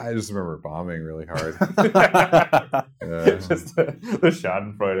 I just remember bombing really hard. Just the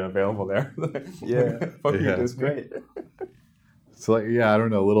Schadenfreude available there. Yeah. Fucking Yeah. It's great. So like, yeah, I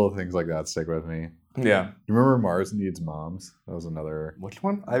don't know. Little things like that stick with me. Yeah. You remember Mars Needs Moms? That was another. Which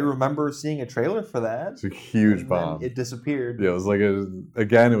one? I remember seeing a trailer for that. It's a huge and then bomb. It disappeared. Yeah, it was like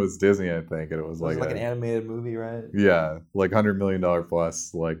it was Disney, I think, and it was It was like like an animated movie, right? yeah, like $100 million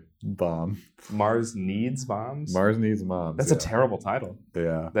plus like bomb. Mars Needs Moms? Mars Needs Moms. That's yeah. a terrible title.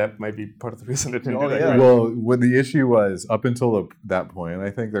 Yeah. That might be part of the reason it didn't Oh, do that yeah. great. Well, when the issue was up until that point, I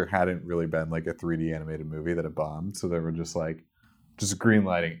think there hadn't really been like a 3D animated movie that had bombed, so they were just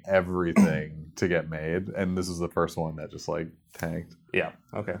greenlighting everything to get made, and this was the first one that just like tanked. Yeah.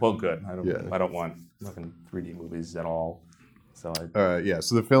 Okay. Well, good. Yeah. I don't want fucking 3D movies at all. So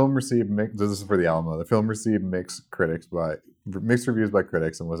So the film received this is for the Alamo. The film received mixed reviews by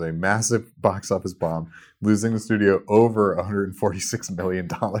critics and was a massive box office bomb, losing the studio over $146 million.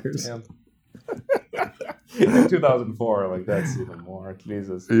 Damn. in 2004, like, that's even more.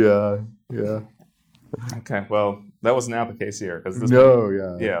 Jesus. Yeah. Okay. Well, that was not the case here because this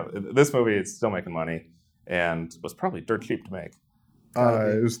this movie is still making money and was probably dirt cheap to make.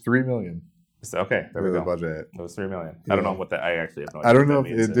 It was $3 million. So, okay, there we for the go. budget. It was $3 million. Yeah. I don't know what that. I actually have no idea. I don't what know that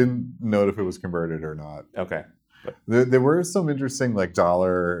if means. it didn't note if it was converted or not. Okay. There were some interesting like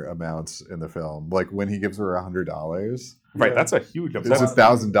dollar amounts in the film. Like when he gives her $100, Right. Yeah. That's a huge. it's That's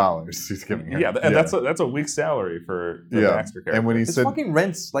 $1,000 he's giving her. yeah, and that's a week's salary for the Baxter character. And when he His said, fucking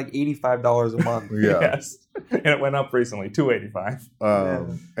rent's like $85 a month. yeah, Yes, and it went up recently,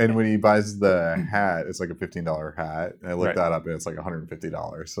 $285. and when he buys the hat, it's like a $15 hat. And I looked Right. that up, and it's like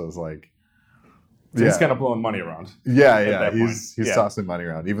 $150. So it's like, So he's kind of blowing money around. yeah, that he's point. Yeah. tossing money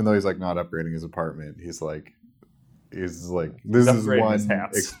around, even though he's like not upgrading his apartment. He's like, this He's is upgrading his one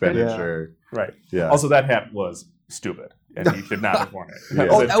hats. expenditure. Right. Yeah. Also, that hat was stupid, and he should not have worn it. That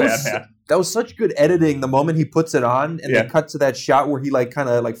Yeah. was a bad hat. That was such good editing. The moment he puts it on, and Yeah. they cut to that shot where he like kind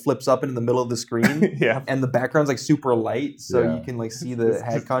of like flips up in the middle of the screen, Yeah, and the background's like super light, so Yeah. you can like see the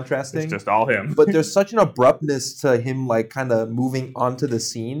head contrasting. it's just all him. But there's such an abruptness to him like kind of moving onto the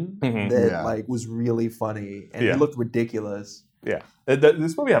scene Mhm. that Yeah. like was really funny, and Yeah. he looked ridiculous. Yeah,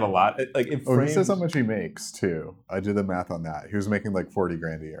 this movie had a lot. Like, it Oh, he framed. says how much he makes too. I did the math on that. He was making like 40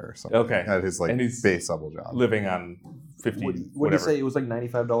 grand a year or something. Okay. At his like And he's base level job. living on 50. What did you whatever. say? It was like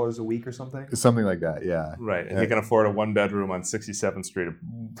 $95 a week or something. Something like that, yeah. Right, and Yeah. he can afford a 1-bedroom on 67th Street, a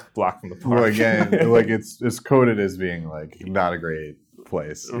block from the park. Well, again, like it's coded as being like not a great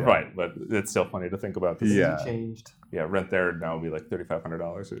place. Yeah. Right, but it's still funny to think about. This. Yeah. He changed. Yeah, rent there now would be like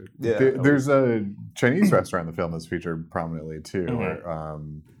 $3,500. Yeah. There's a Chinese restaurant in the film that's featured prominently too, Mhm. where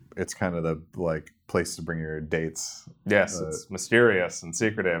it's kind of the like place to bring your dates. Yes, it's mysterious and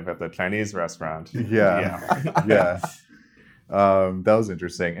secretive at the Chinese restaurant. Yeah. Yeah. That was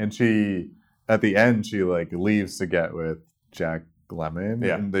interesting. And she at the end she like leaves to get with Jack Lemmon.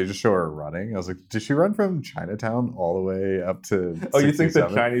 Yeah. And they just show her running. I was like, did she run from Chinatown all the way up to Oh, you think the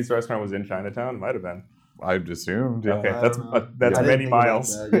 67? Chinese restaurant was in Chinatown? Might have been. I'd assumed. Yeah. Okay, I that's don't know. that's I didn't many think about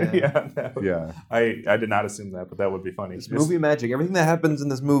miles. that, yeah. Yeah. Yeah. I did not assume that, but that would be funny. It's movie magic. Everything that happens in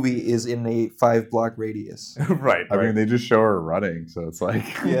this movie is in a 5-block radius. Right. I mean, they just show her running, so it's like.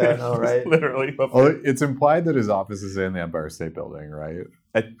 Yeah, I know, right? Literally. Oh, it's implied that his office is in the Empire State Building, right?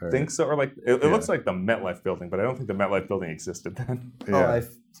 I think so, or like it Yeah. looks like the MetLife building, but I don't think the MetLife building existed then. Oh,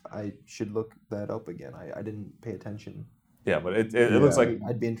 I should look that up again. I didn't pay attention. Yeah, but it looks like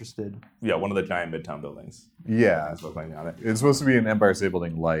I'd be interested. one of the giant Midtown buildings. Yeah. That's what's on it. It's supposed to be an Empire State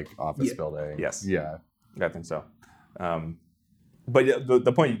Building like office Yeah. building. Yes. Yeah. I think so. But yeah,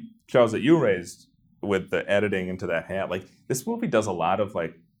 the point, Charles, that you raised with the editing into that hat, like this movie does a lot of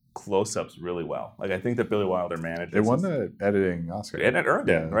like close-ups really well. Like I think that Billy Wilder manages. It won the editing Oscar. And it earned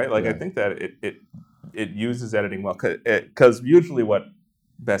it, right? Like yeah. I think that it uses editing well, because usually what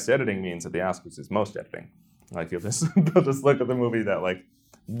best editing means at the Oscars is most editing. Like they'll just look at the movie that like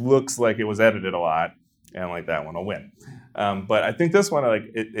looks like it was edited a lot, and like that one will win. But I think this one, like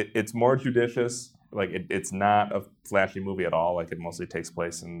it's more judicious. Like it's not a flashy movie at all. Like it mostly takes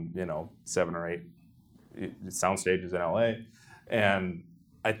place in 7 or 8 sound stages in LA, and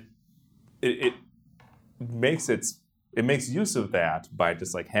it makes use of that by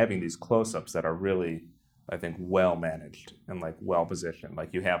just like having these close-ups that are really, I think, well managed and like well positioned.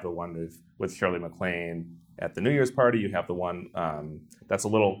 Like you have the one with Shirley MacLaine at the New Year's party. You have the one that's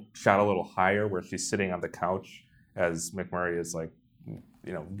shot a little higher where she's sitting on the couch as McMurray is like,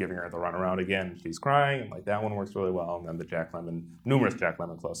 giving her the runaround again. She's crying, and like that one works really well. And then numerous Jack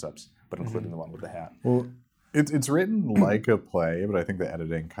Lemmon close-ups, but including the one with the hat. Well, it's written like a play, but I think the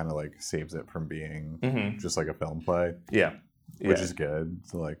editing kind of like saves it from being just like a film play. Yeah. Which is good.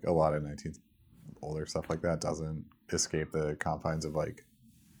 So like a lot of older stuff like that doesn't escape the confines of like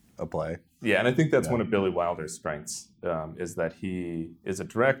a play. Yeah, and I think that's one of Billy Wilder's strengths, is that he is a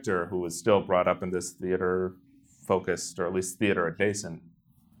director who was still brought up in this theater-focused, or at least theater-adjacent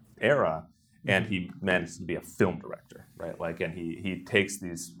era, and he managed to be a film director, right? Like, and he takes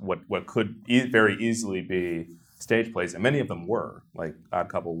these what could very easily be stage plays, and many of them were, like Odd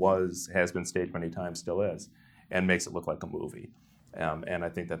Couple has been staged many times, still is, and makes it look like a movie. And I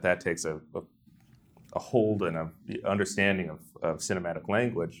think that takes a hold and a understanding of cinematic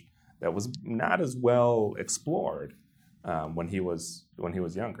language that was not as well explored when he was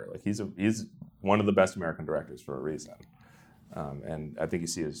younger. Like he's one of the best American directors for a reason, and I think you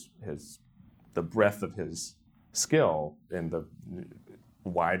see the breadth of his skill in the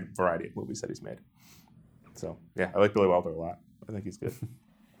wide variety of movies that he's made. So yeah, I like Billy Wilder a lot. I think he's good.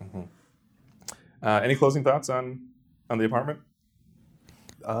 Any closing thoughts on The Apartment?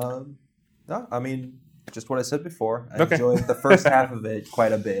 No, I mean, just what I said before. I Okay. enjoyed the first half of it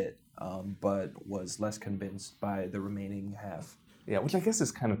quite a bit, but was less convinced by the remaining half. Yeah, which I guess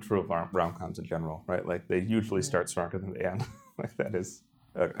is kind of true of rom-coms in general, right? Like they usually start stronger than they end. Like that is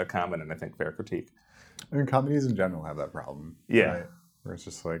a common and I think fair critique. I mean, comedies in general have that problem. Yeah. Right? Where it's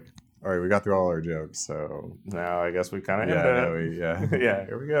just like, all right, we got through all our jokes, so Now I guess we kind of yeah, yeah,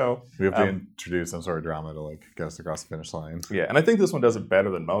 here we go. we have to introduce some sort of drama to like get us across the finish line. Yeah, and I think this one does it better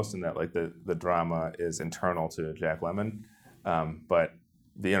than most in that like the drama is internal to Jack Lemmon, but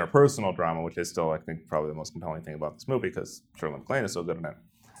the interpersonal drama, which is still I think probably the most compelling thing about this movie because Shirley MacLaine is so good in it.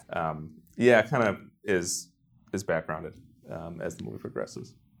 Kind of is backgrounded as the movie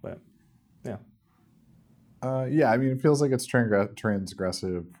progresses, but yeah. I mean, it feels like it's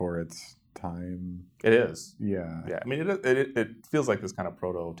transgressive for its time. It is. Yeah. Yeah, I mean, it feels like this kind of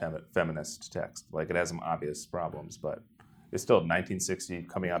proto-feminist text. Like it has some obvious problems, but it's still 1960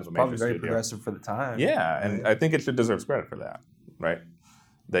 coming out of a major Probably very studio. progressive for the time. Yeah, and I think it deserves credit for that, right?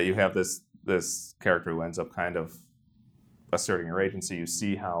 That you have this character who ends up kind of asserting her agency. You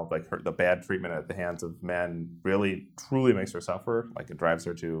see how like the bad treatment at the hands of men really truly makes her suffer. Like it drives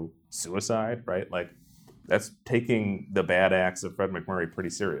her to suicide, right? Like that's taking the bad acts of Fred McMurray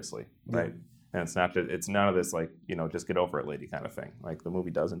pretty seriously, right? And it's none of this like just get over it, lady kind of thing. Like the movie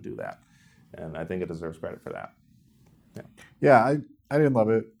doesn't do that, and I think it deserves credit for that. Yeah, I didn't love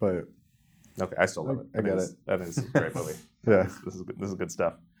it, but Okay, I still love it. I get it. I think this is a great movie. yeah. This is good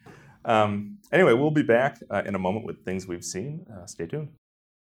stuff. Anyway, we'll be back in a moment with things we've seen. Stay tuned.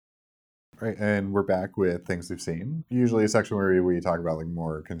 Right, and we're back with things we've seen. Usually a section where we talk about like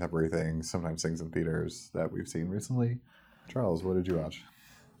more contemporary things, sometimes things in theaters that we've seen recently. Charles, what did you watch?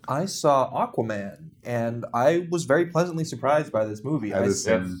 I saw Aquaman, and I was very pleasantly surprised by this movie. I had the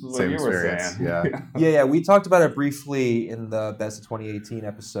That's what same you were experience. saying. Yeah. Yeah, we talked about it briefly in the Best of 2018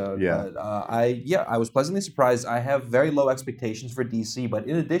 episode. Yeah. But I was pleasantly surprised. I have very low expectations for DC, but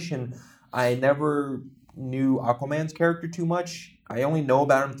in addition, I never knew Aquaman's character too much. I only know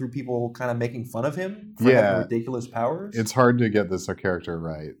about him through people kind of making fun of him for having ridiculous powers. It's hard to get this character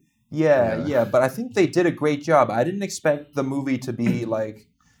right. Yeah, but I think they did a great job. I didn't expect the movie to be like,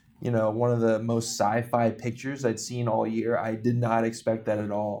 one of the most sci-fi pictures I'd seen all year. I did not expect that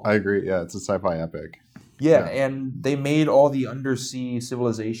at all. I agree. Yeah, it's a sci-fi epic. Yeah, and they made all the undersea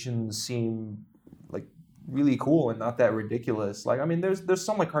civilizations seem like really cool and not that ridiculous. Like, I mean, there's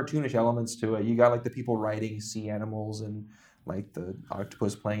some like cartoonish elements to it. You got like the people writing sea animals and like the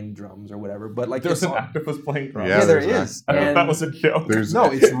octopus playing drums or whatever. But like There's it's an all- octopus playing drums. yeah, there there's is. I thought And- that was a joke. There's- no,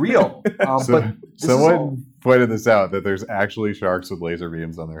 it's real. So, but this is someone all- pointed this out that there's actually sharks with laser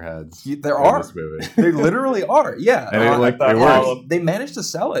beams on their heads. there in are. this movie. They literally are. Yeah. And it, like, thought it all works. They managed to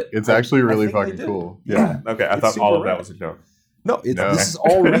sell it. It's actually really think they fucking did. cool. Yeah. Okay, I It's thought all super of that rare. was a joke. No, No. this is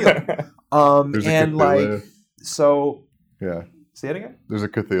all real. There's a And Cthulhu. like, so Yeah. say it again. There's a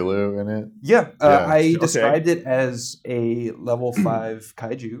Cthulhu in it. Yeah, Yeah. I Okay. described it as a level 5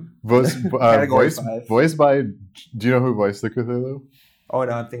 kaiju. Voiced, Category 5. voiced by. Do you know who voiced the Cthulhu? Oh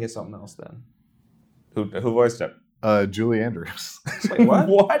no, I'm thinking of something else then. Who voiced it? Julie Andrews. Wait, what?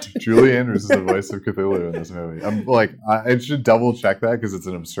 What? Julie Andrews is the voice of Cthulhu in this movie. I'm like, I should double check that because it's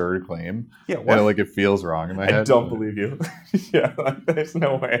an absurd claim, Yeah, and what? like it feels wrong in my head. I don't believe you. Yeah, there's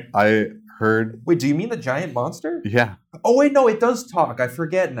no way. I heard. Wait, do you mean the giant monster? Yeah, Oh wait, no, it does talk. I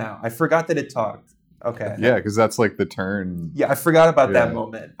forget now. I forgot that it talked. Okay. yeah, because that's like the turn. Yeah, I forgot about that Yeah.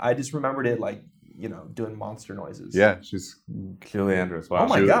 moment. I just remembered it like, doing monster noises. Yeah, she's Julie Andrews. Wow. Oh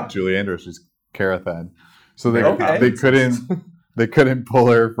my God. Julie Andrews. She's Carathan. So they Okay. they couldn't pull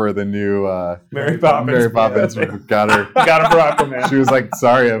her for the new Mary Poppins. Mary Poppins. Yeah. Got her. Got him for Aquaman. She was like,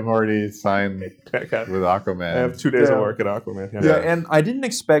 "Sorry, I've already signed Okay. with I Aquaman." have 2 days Yeah. of work at Aquaman. Yeah, and I didn't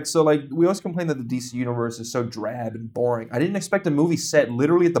expect, so like, we always complain that the DC universe is so drab and boring. I didn't expect a movie set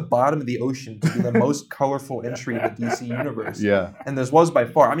literally at the bottom of the ocean to be the most colorful entry in the DC universe. Yeah, And this was by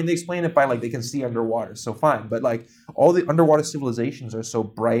far, I mean, they explain it by like they can see underwater, so fine. But like all the underwater civilizations are so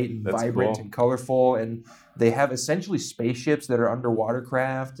bright and That's vibrant cool. and colorful, and they have essentially spaceships that are underwater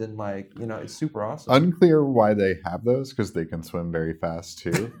craft, and like, it's super awesome. unclear why they have those because they can swim very fast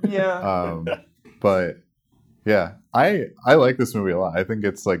too. Yeah. But yeah, I like this movie a lot. I think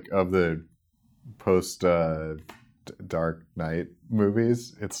it's like of the post Dark Knight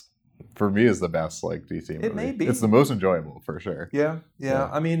movies, it's for me is the best like DC movie. It may be. It's the most enjoyable for sure. Yeah. Yeah.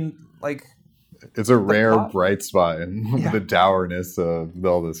 I mean, like, It's a rare plot- bright spot in Yeah. the dourness of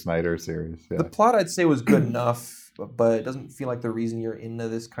all the Snyder series. Yeah. the plot I'd say was good enough, but it doesn't feel like the reason you're into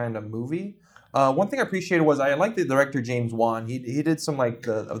this kind of movie. One thing I appreciated was I like the director James Wan. He did some like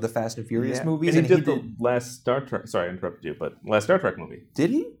the Fast and Furious movies, And he did the last Star Trek. Sorry, I interrupted you, but last Star Trek movie.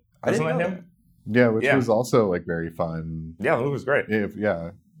 Did he? I Wasn't didn't that know him? Yeah, which Yeah. was also like very fun. Yeah, the movie was great.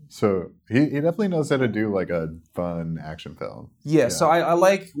 Yeah. So he definitely knows how to do like a fun action film. Yeah, so I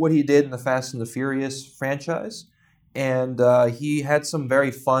like what he did in the Fast and the Furious franchise, and he had some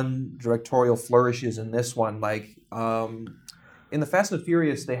very fun directorial flourishes in this one. Like in the Fast and the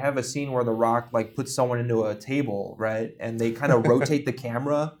Furious, they have a scene where The Rock like puts someone into a table, right, and they kind of rotate the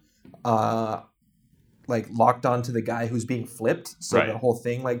camera, like locked onto the guy who's being flipped, so Right. the whole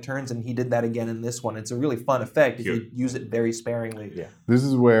thing like turns. And he did that again in this one. It's a really fun effect if you Cute. use it very sparingly. Yeah. This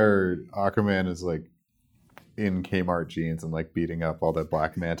is where Aquaman is like in Kmart jeans and like beating up all the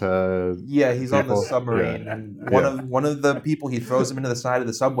Black Manta. Yeah, he's on the People. submarine, Yeah. and Yeah. one of the people he throws him into the side of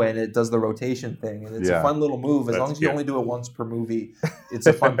the subway, and it does the rotation thing, and it's a Yeah. fun little move. As That's long as you cute. only do it once per movie, it's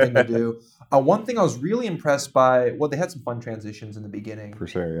a fun thing to do. One thing I was really impressed by, well, they had some fun transitions in the beginning. For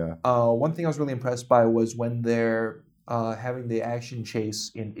sure, yeah. One thing I was really impressed by was when they're having the action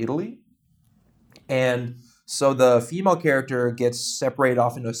chase in Italy, and so the female character gets separated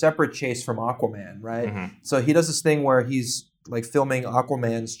off into a separate chase from Aquaman, right? Mhm. So he does this thing where he's like filming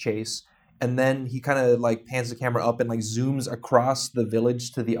Aquaman's chase, and then he kind of like pans the camera up and like zooms across the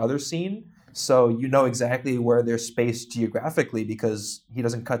village to the other scene. So you know exactly where they're spaced geographically because he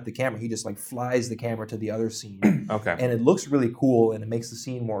doesn't cut the camera. He just like flies the camera to the other scene. Okay. And it looks really cool and it makes the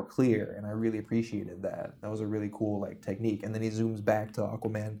scene more clear. And I really appreciated that. That was a really cool like technique. And then he zooms back to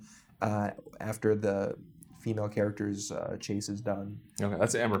Aquaman after the female character's chase is done. Okay,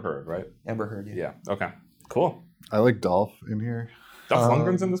 that's Amber Heard, right? Amber Heard. Yeah. Okay. Cool. I like Dolph in here. Dolph Um,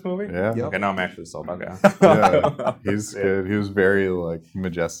 Lundgren's in this movie? Yeah. Yep. Okay, now I'm actually sold. Okay. Yeah. He's Yeah. good. He was very like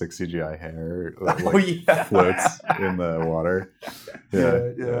majestic CGI hair that Oh, like yeah. floats in the water. Yeah.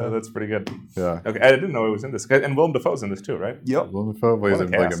 Yeah, that's pretty good. Yeah. Okay, I didn't know he was in this. And Willem Dafoe's in this too, right? Yep. Willem Dafoe plays What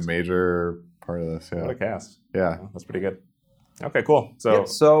a like a cast. major part of this. What Yeah. a cast. Yeah. Oh, that's pretty good. Okay, cool. So, Yep.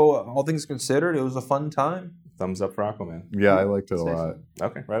 So all things considered, it was a fun time. thumbs up for Aquaman. Yeah, I liked it a Stay lot.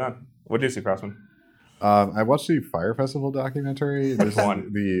 Okay, right on. What did you see, Crossman? I watched the Fire Festival documentary. This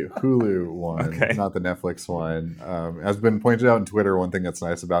one? The Hulu one, Okay. not the Netflix one. As been pointed out on Twitter, one thing that's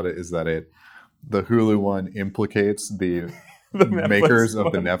nice about it is that the Hulu one implicates the The Netflix makers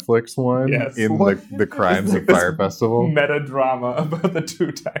of the one. Netflix one Yes. in the crimes of This Fire Festival. Meta drama about the two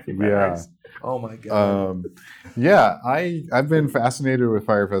documentaries. Oh my god. Yeah, I've been fascinated with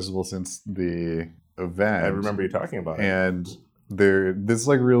Fire Festival since the event. I remember you talking about it. And this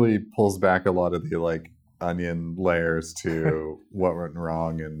like really pulls back a lot of the like onion layers to what went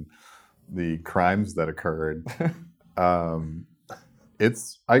wrong and the crimes that occurred. I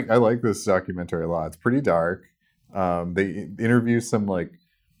like this documentary a lot. It's pretty dark. They interview some like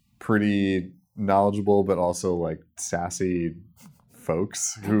pretty knowledgeable but also like sassy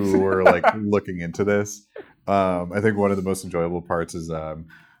folks who were like looking into this. I think one of the most enjoyable parts is a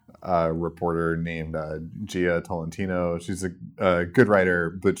reporter named Gia Tolentino. She's a good writer,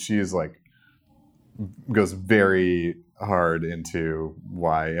 but she's like goes very hard into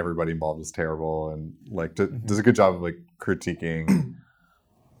why everybody involved is terrible, and like does a good job of like critiquing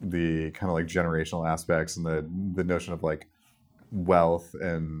the kind of like generational aspects and the notion of like wealth.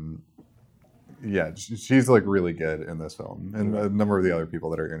 And yeah, she's like really good in this film, and a number of the other people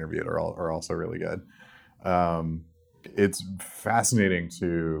that are interviewed are also really good. It's fascinating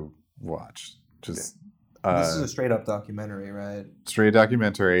to watch. Just this is a straight up documentary, right? Straight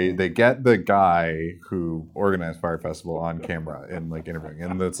documentary. They get the guy who organized Fire Festival on camera and like interviewing,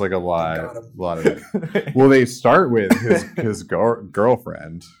 and it's like a lot of it. Well, they start with his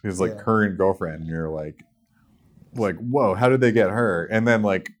girlfriend, his like current girlfriend, and you're like, whoa, how did they get her? And then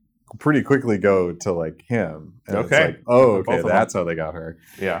like pretty quickly go to like him, and it's like, oh, okay, that's how they got her.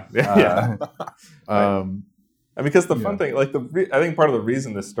 Yeah. Because the fun thing, like I think part of the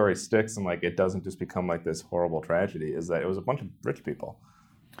reason this story sticks and like it doesn't just become like this horrible tragedy is that it was a bunch of rich people,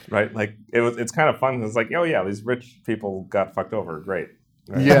 right? Like it's kind of fun. It's like, oh yeah, these rich people got fucked over. Great.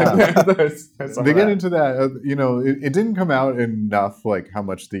 Right? Yeah. there's they get into that. It didn't come out enough like how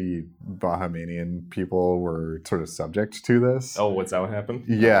much the Bahamian people were sort of subject to this. Oh, what's that what happened?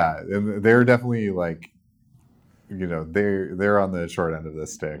 Yeah, and they're definitely like, they're on the short end of the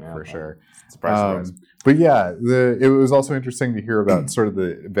stick for sure. Surprise. But yeah, it was also interesting to hear about sort of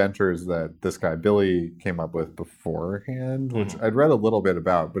the adventures that this guy Billy came up with beforehand, which I'd read a little bit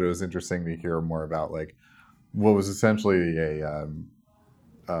about, but it was interesting to hear more about like what was essentially a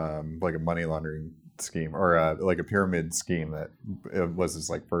like a money laundering scheme or like a pyramid scheme that it was his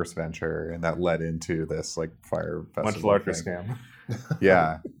like first venture, and that led into this like Fire Festival. Much larger scam.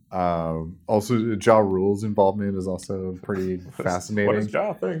 Yeah. Also, Ja Rule's involvement is also pretty fascinating. What does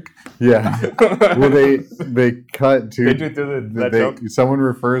Ja think? Yeah. Well, they cut to. They do that joke. Someone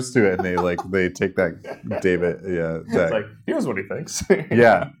refers to it, and they take that David. Yeah. It's like, here's what he thinks.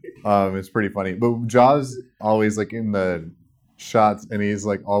 Yeah. It's pretty funny. But Ja's always like in the shots, and he's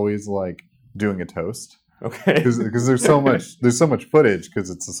like always like doing a toast. Okay. Because there's so much footage because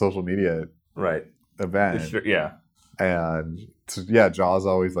it's a social media event. Sure, yeah. And so, yeah, Ja's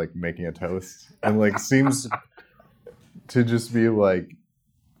always like making a toast and like seems to just be like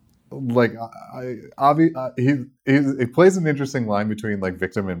he plays an interesting line between like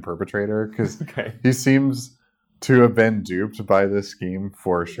victim and perpetrator because he seems to have been duped by this scheme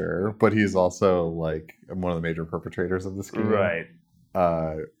for sure, but he's also like one of the major perpetrators of the scheme, right?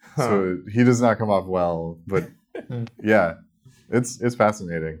 So he does not come off well, but yeah, it's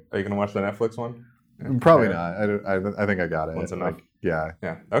fascinating. Are you gonna watch the Netflix one? Probably not. I think I got it. Once enough. Like, yeah.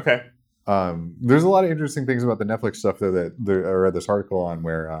 Okay. There's a lot of interesting things about the Netflix stuff though that I read this article on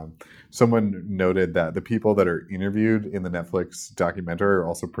where someone noted that the people that are interviewed in the Netflix documentary are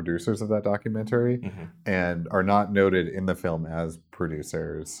also producers of that documentary and are not noted in the film as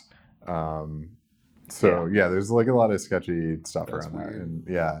producers. There's like a lot of sketchy stuff around weird.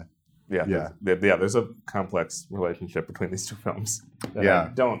 That. And there's a complex relationship between these two films that I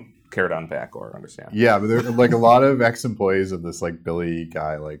don't care to unpack or understand. Yeah, but there's like a lot of ex-employees of this like Billy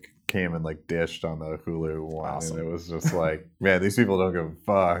guy like came and like dished on the Hulu one, awesome. And it was just like, man, these people don't give a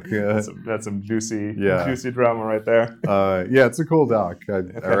fuck. That's some juicy drama right there. It's a cool doc. I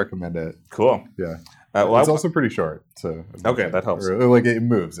recommend it. Cool. Yeah. It's also pretty short, so that helps. Or, like it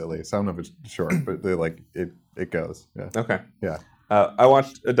moves at least. I don't know if it's short, but like it goes. Yeah. Okay. Yeah. I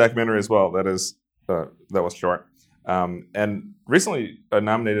watched a documentary as well that was short. And recently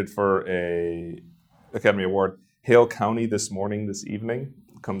nominated for a Academy Award. Hale County This Evening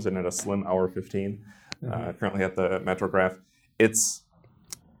comes in at a slim hour 15. Currently at the Metrograph.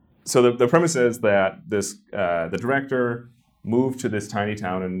 So the premise is that the director moved to this tiny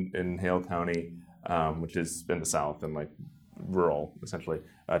town in Hale County, which is in the South and like rural essentially,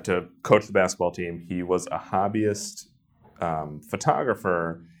 to coach the basketball team. He was a hobbyist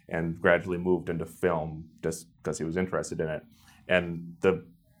photographer and gradually moved into film just because he was interested in it. And the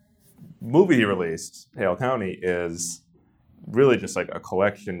movie he released, Hale County, is really just like a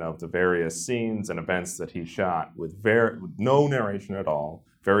collection of the various scenes and events that he shot with no narration at all,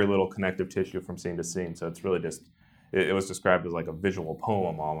 very little connective tissue from scene to scene. So it's really just, it was described as like a visual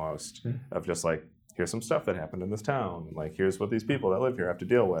poem almost of just like, here's some stuff that happened in this town, and like here's what these people that live here have to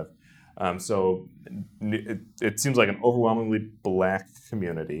deal with. So it seems like an overwhelmingly black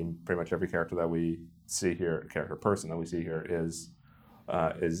community. Pretty much every character that we see here, person that we see here is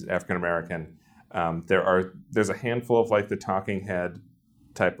African American. There's a handful of like the talking head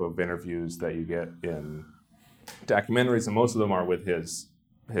type of interviews that you get in documentaries, and most of them are with his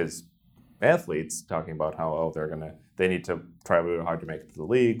athletes talking about how they need to try really hard to make it to the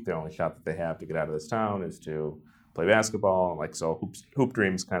league. The only shot that they have to get out of this town is to play basketball, and like so hoop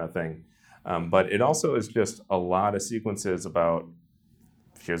dreams kind of thing. But it also is just a lot of sequences about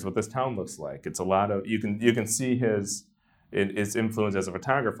here's what this town looks like. It's a lot of you can see his influence as a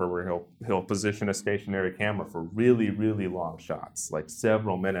photographer, where he'll position a stationary camera for really, really long shots, like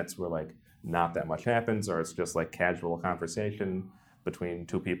several minutes where like not that much happens, or it's just like casual conversation between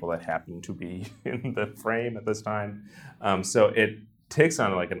two people that happen to be in the frame at this time. So it takes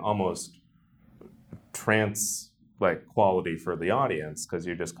on like an almost trance like quality for the audience, because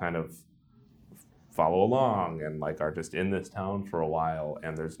you just kind of follow along and like are just in this town for a while,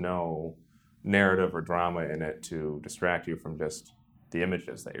 and there's no narrative or drama in it to distract you from just the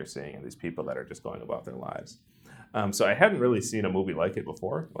images that you're seeing and these people that are just going about their lives. So I hadn't really seen a movie like it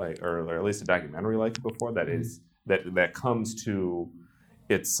before, or at least a documentary like it before that comes to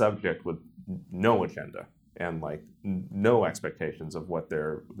its subject with no agenda and like no expectations of what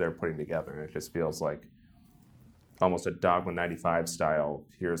they're putting together. And it just feels like almost a Dogma 95 style,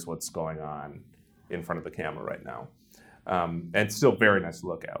 here's what's going on in front of the camera right now. And it's still very nice to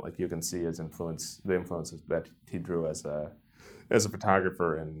look at. Like you can see his influence, the influences that he drew as a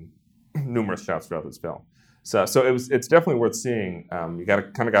photographer in numerous shots throughout this film. So it's definitely worth seeing. You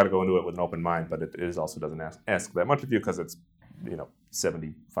got to go into it with an open mind, but it also doesn't ask that much of you, because it's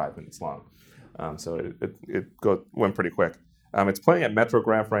 75 minutes long. So it went pretty quick. It's playing at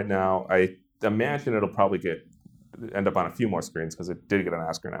Metrograph right now. I imagine it'll probably end up on a few more screens, because it did get an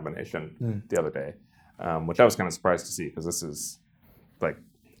Oscar nomination the other day, which I was kind of surprised to see, because this is like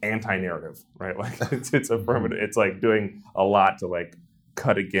anti-narrative, right? Like it's affirmative. It's like doing a lot to like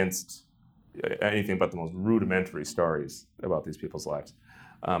cut against anything but the most rudimentary stories about these people's lives.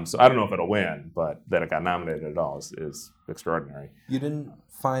 So I don't know if it'll win, but that it got nominated at all is extraordinary. You didn't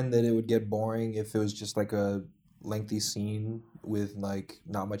find that it would get boring if it was just like a lengthy scene with like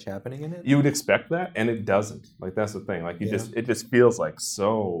not much happening in it? You would expect that, and it doesn't. Like that's the thing. Like it just feels like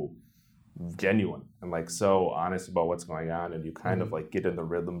so genuine and like so honest about what's going on, and you kind of like get in the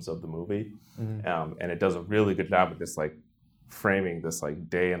rhythms of the movie. And it does a really good job of just like framing this like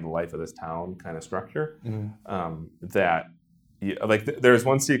day in the life of this town kind of structure. There's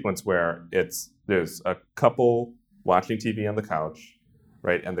one sequence where there's a couple watching TV on the couch,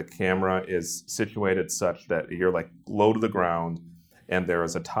 right? And the camera is situated such that you're like low to the ground, and there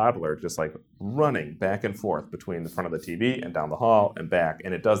is a toddler just like running back and forth between the front of the TV and down the hall and back.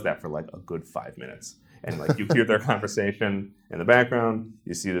 And it does that for like a good 5 minutes. And like you hear their conversation in the background,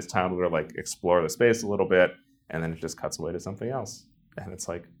 you see this toddler like explore the space a little bit, and then it just cuts away to something else. And it's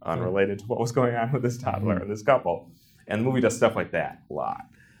like unrelated to what was going on with this toddler and this couple. And the movie does stuff like that a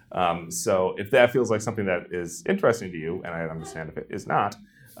lot. So if that feels like something that is interesting to you, and I understand if it is not,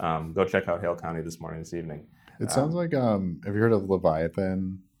 go check out Hale County this evening. It sounds like, have you heard of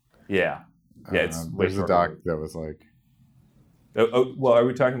Leviathan? Yeah. Yeah, it's there's a doc that was like... well, are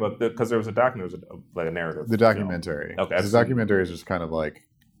we talking about... Because there was a doc and there was like a narrative. The documentary. Film. Okay. The documentary is just kind of like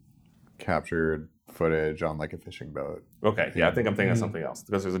captured footage on like a fishing boat. Okay, yeah, I think I'm thinking of something else,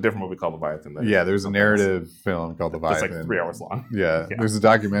 because there's a different movie called Leviathan. There's a narrative film called Leviathan. It's like 3 hours long. Yeah, there's a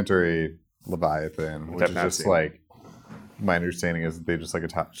documentary, Leviathan, which is just like, my understanding is that they just like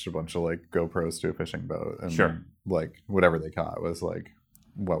attached a bunch of like GoPros to a fishing boat, and like whatever they caught was like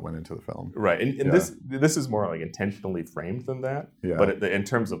what went into the film. Right, and this is more like intentionally framed than that. Yeah. But in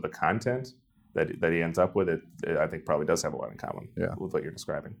terms of the content that he ends up with, it I think probably does have a lot in common with what you're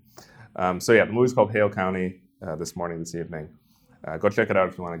describing. The movie's called Hale County. This evening. Go check it out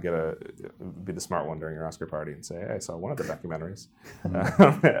if you want to be the smart one during your Oscar party and say, hey, I saw one of the documentaries.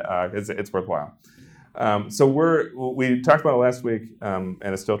 It's worthwhile. So we talked about it last week, and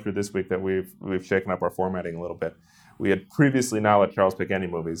it's still true this week, that we've shaken up our formatting a little bit. We had previously not let Charles pick any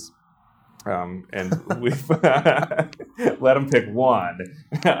movies, and we've let him pick one,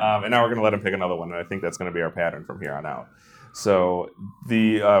 and now we're going to let him pick another one, and I think that's going to be our pattern from here on out. So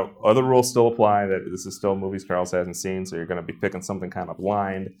the other rules still apply, that this is still movies Charles hasn't seen, so you're going to be picking something kind of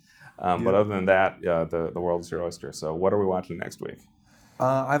blind. But other than that, the world is your oyster. So what are we watching next week?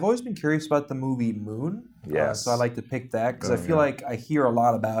 I've always been curious about the movie Moon. Yes. So I like to pick that, because I feel like I hear a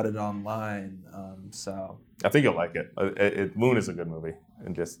lot about it online. So I think you'll like it. Moon is a good movie,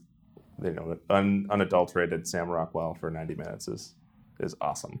 and just unadulterated Sam Rockwell for 90 minutes is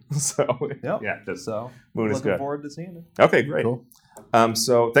awesome. So Yep. yeah, just So Moon is looking good. forward to seeing it. Okay, great. Cool.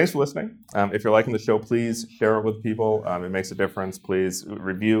 So thanks for listening. If you're liking the show, please share it with people. It makes a difference. Please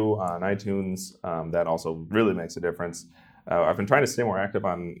review on iTunes. That also really makes a difference. I've been trying to stay more active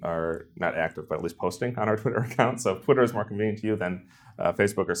on not active, but at least posting on our Twitter account. So if Twitter is more convenient to you than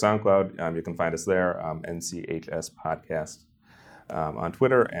Facebook or SoundCloud, you can find us there, NCHS Podcast on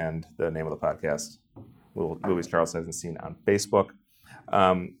Twitter, and the name of the podcast, Movies Charles Hasn't Seen, on Facebook.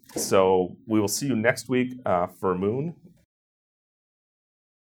 So we will see you next week for Moon.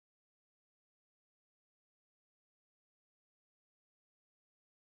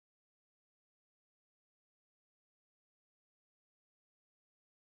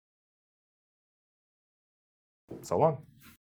 So long.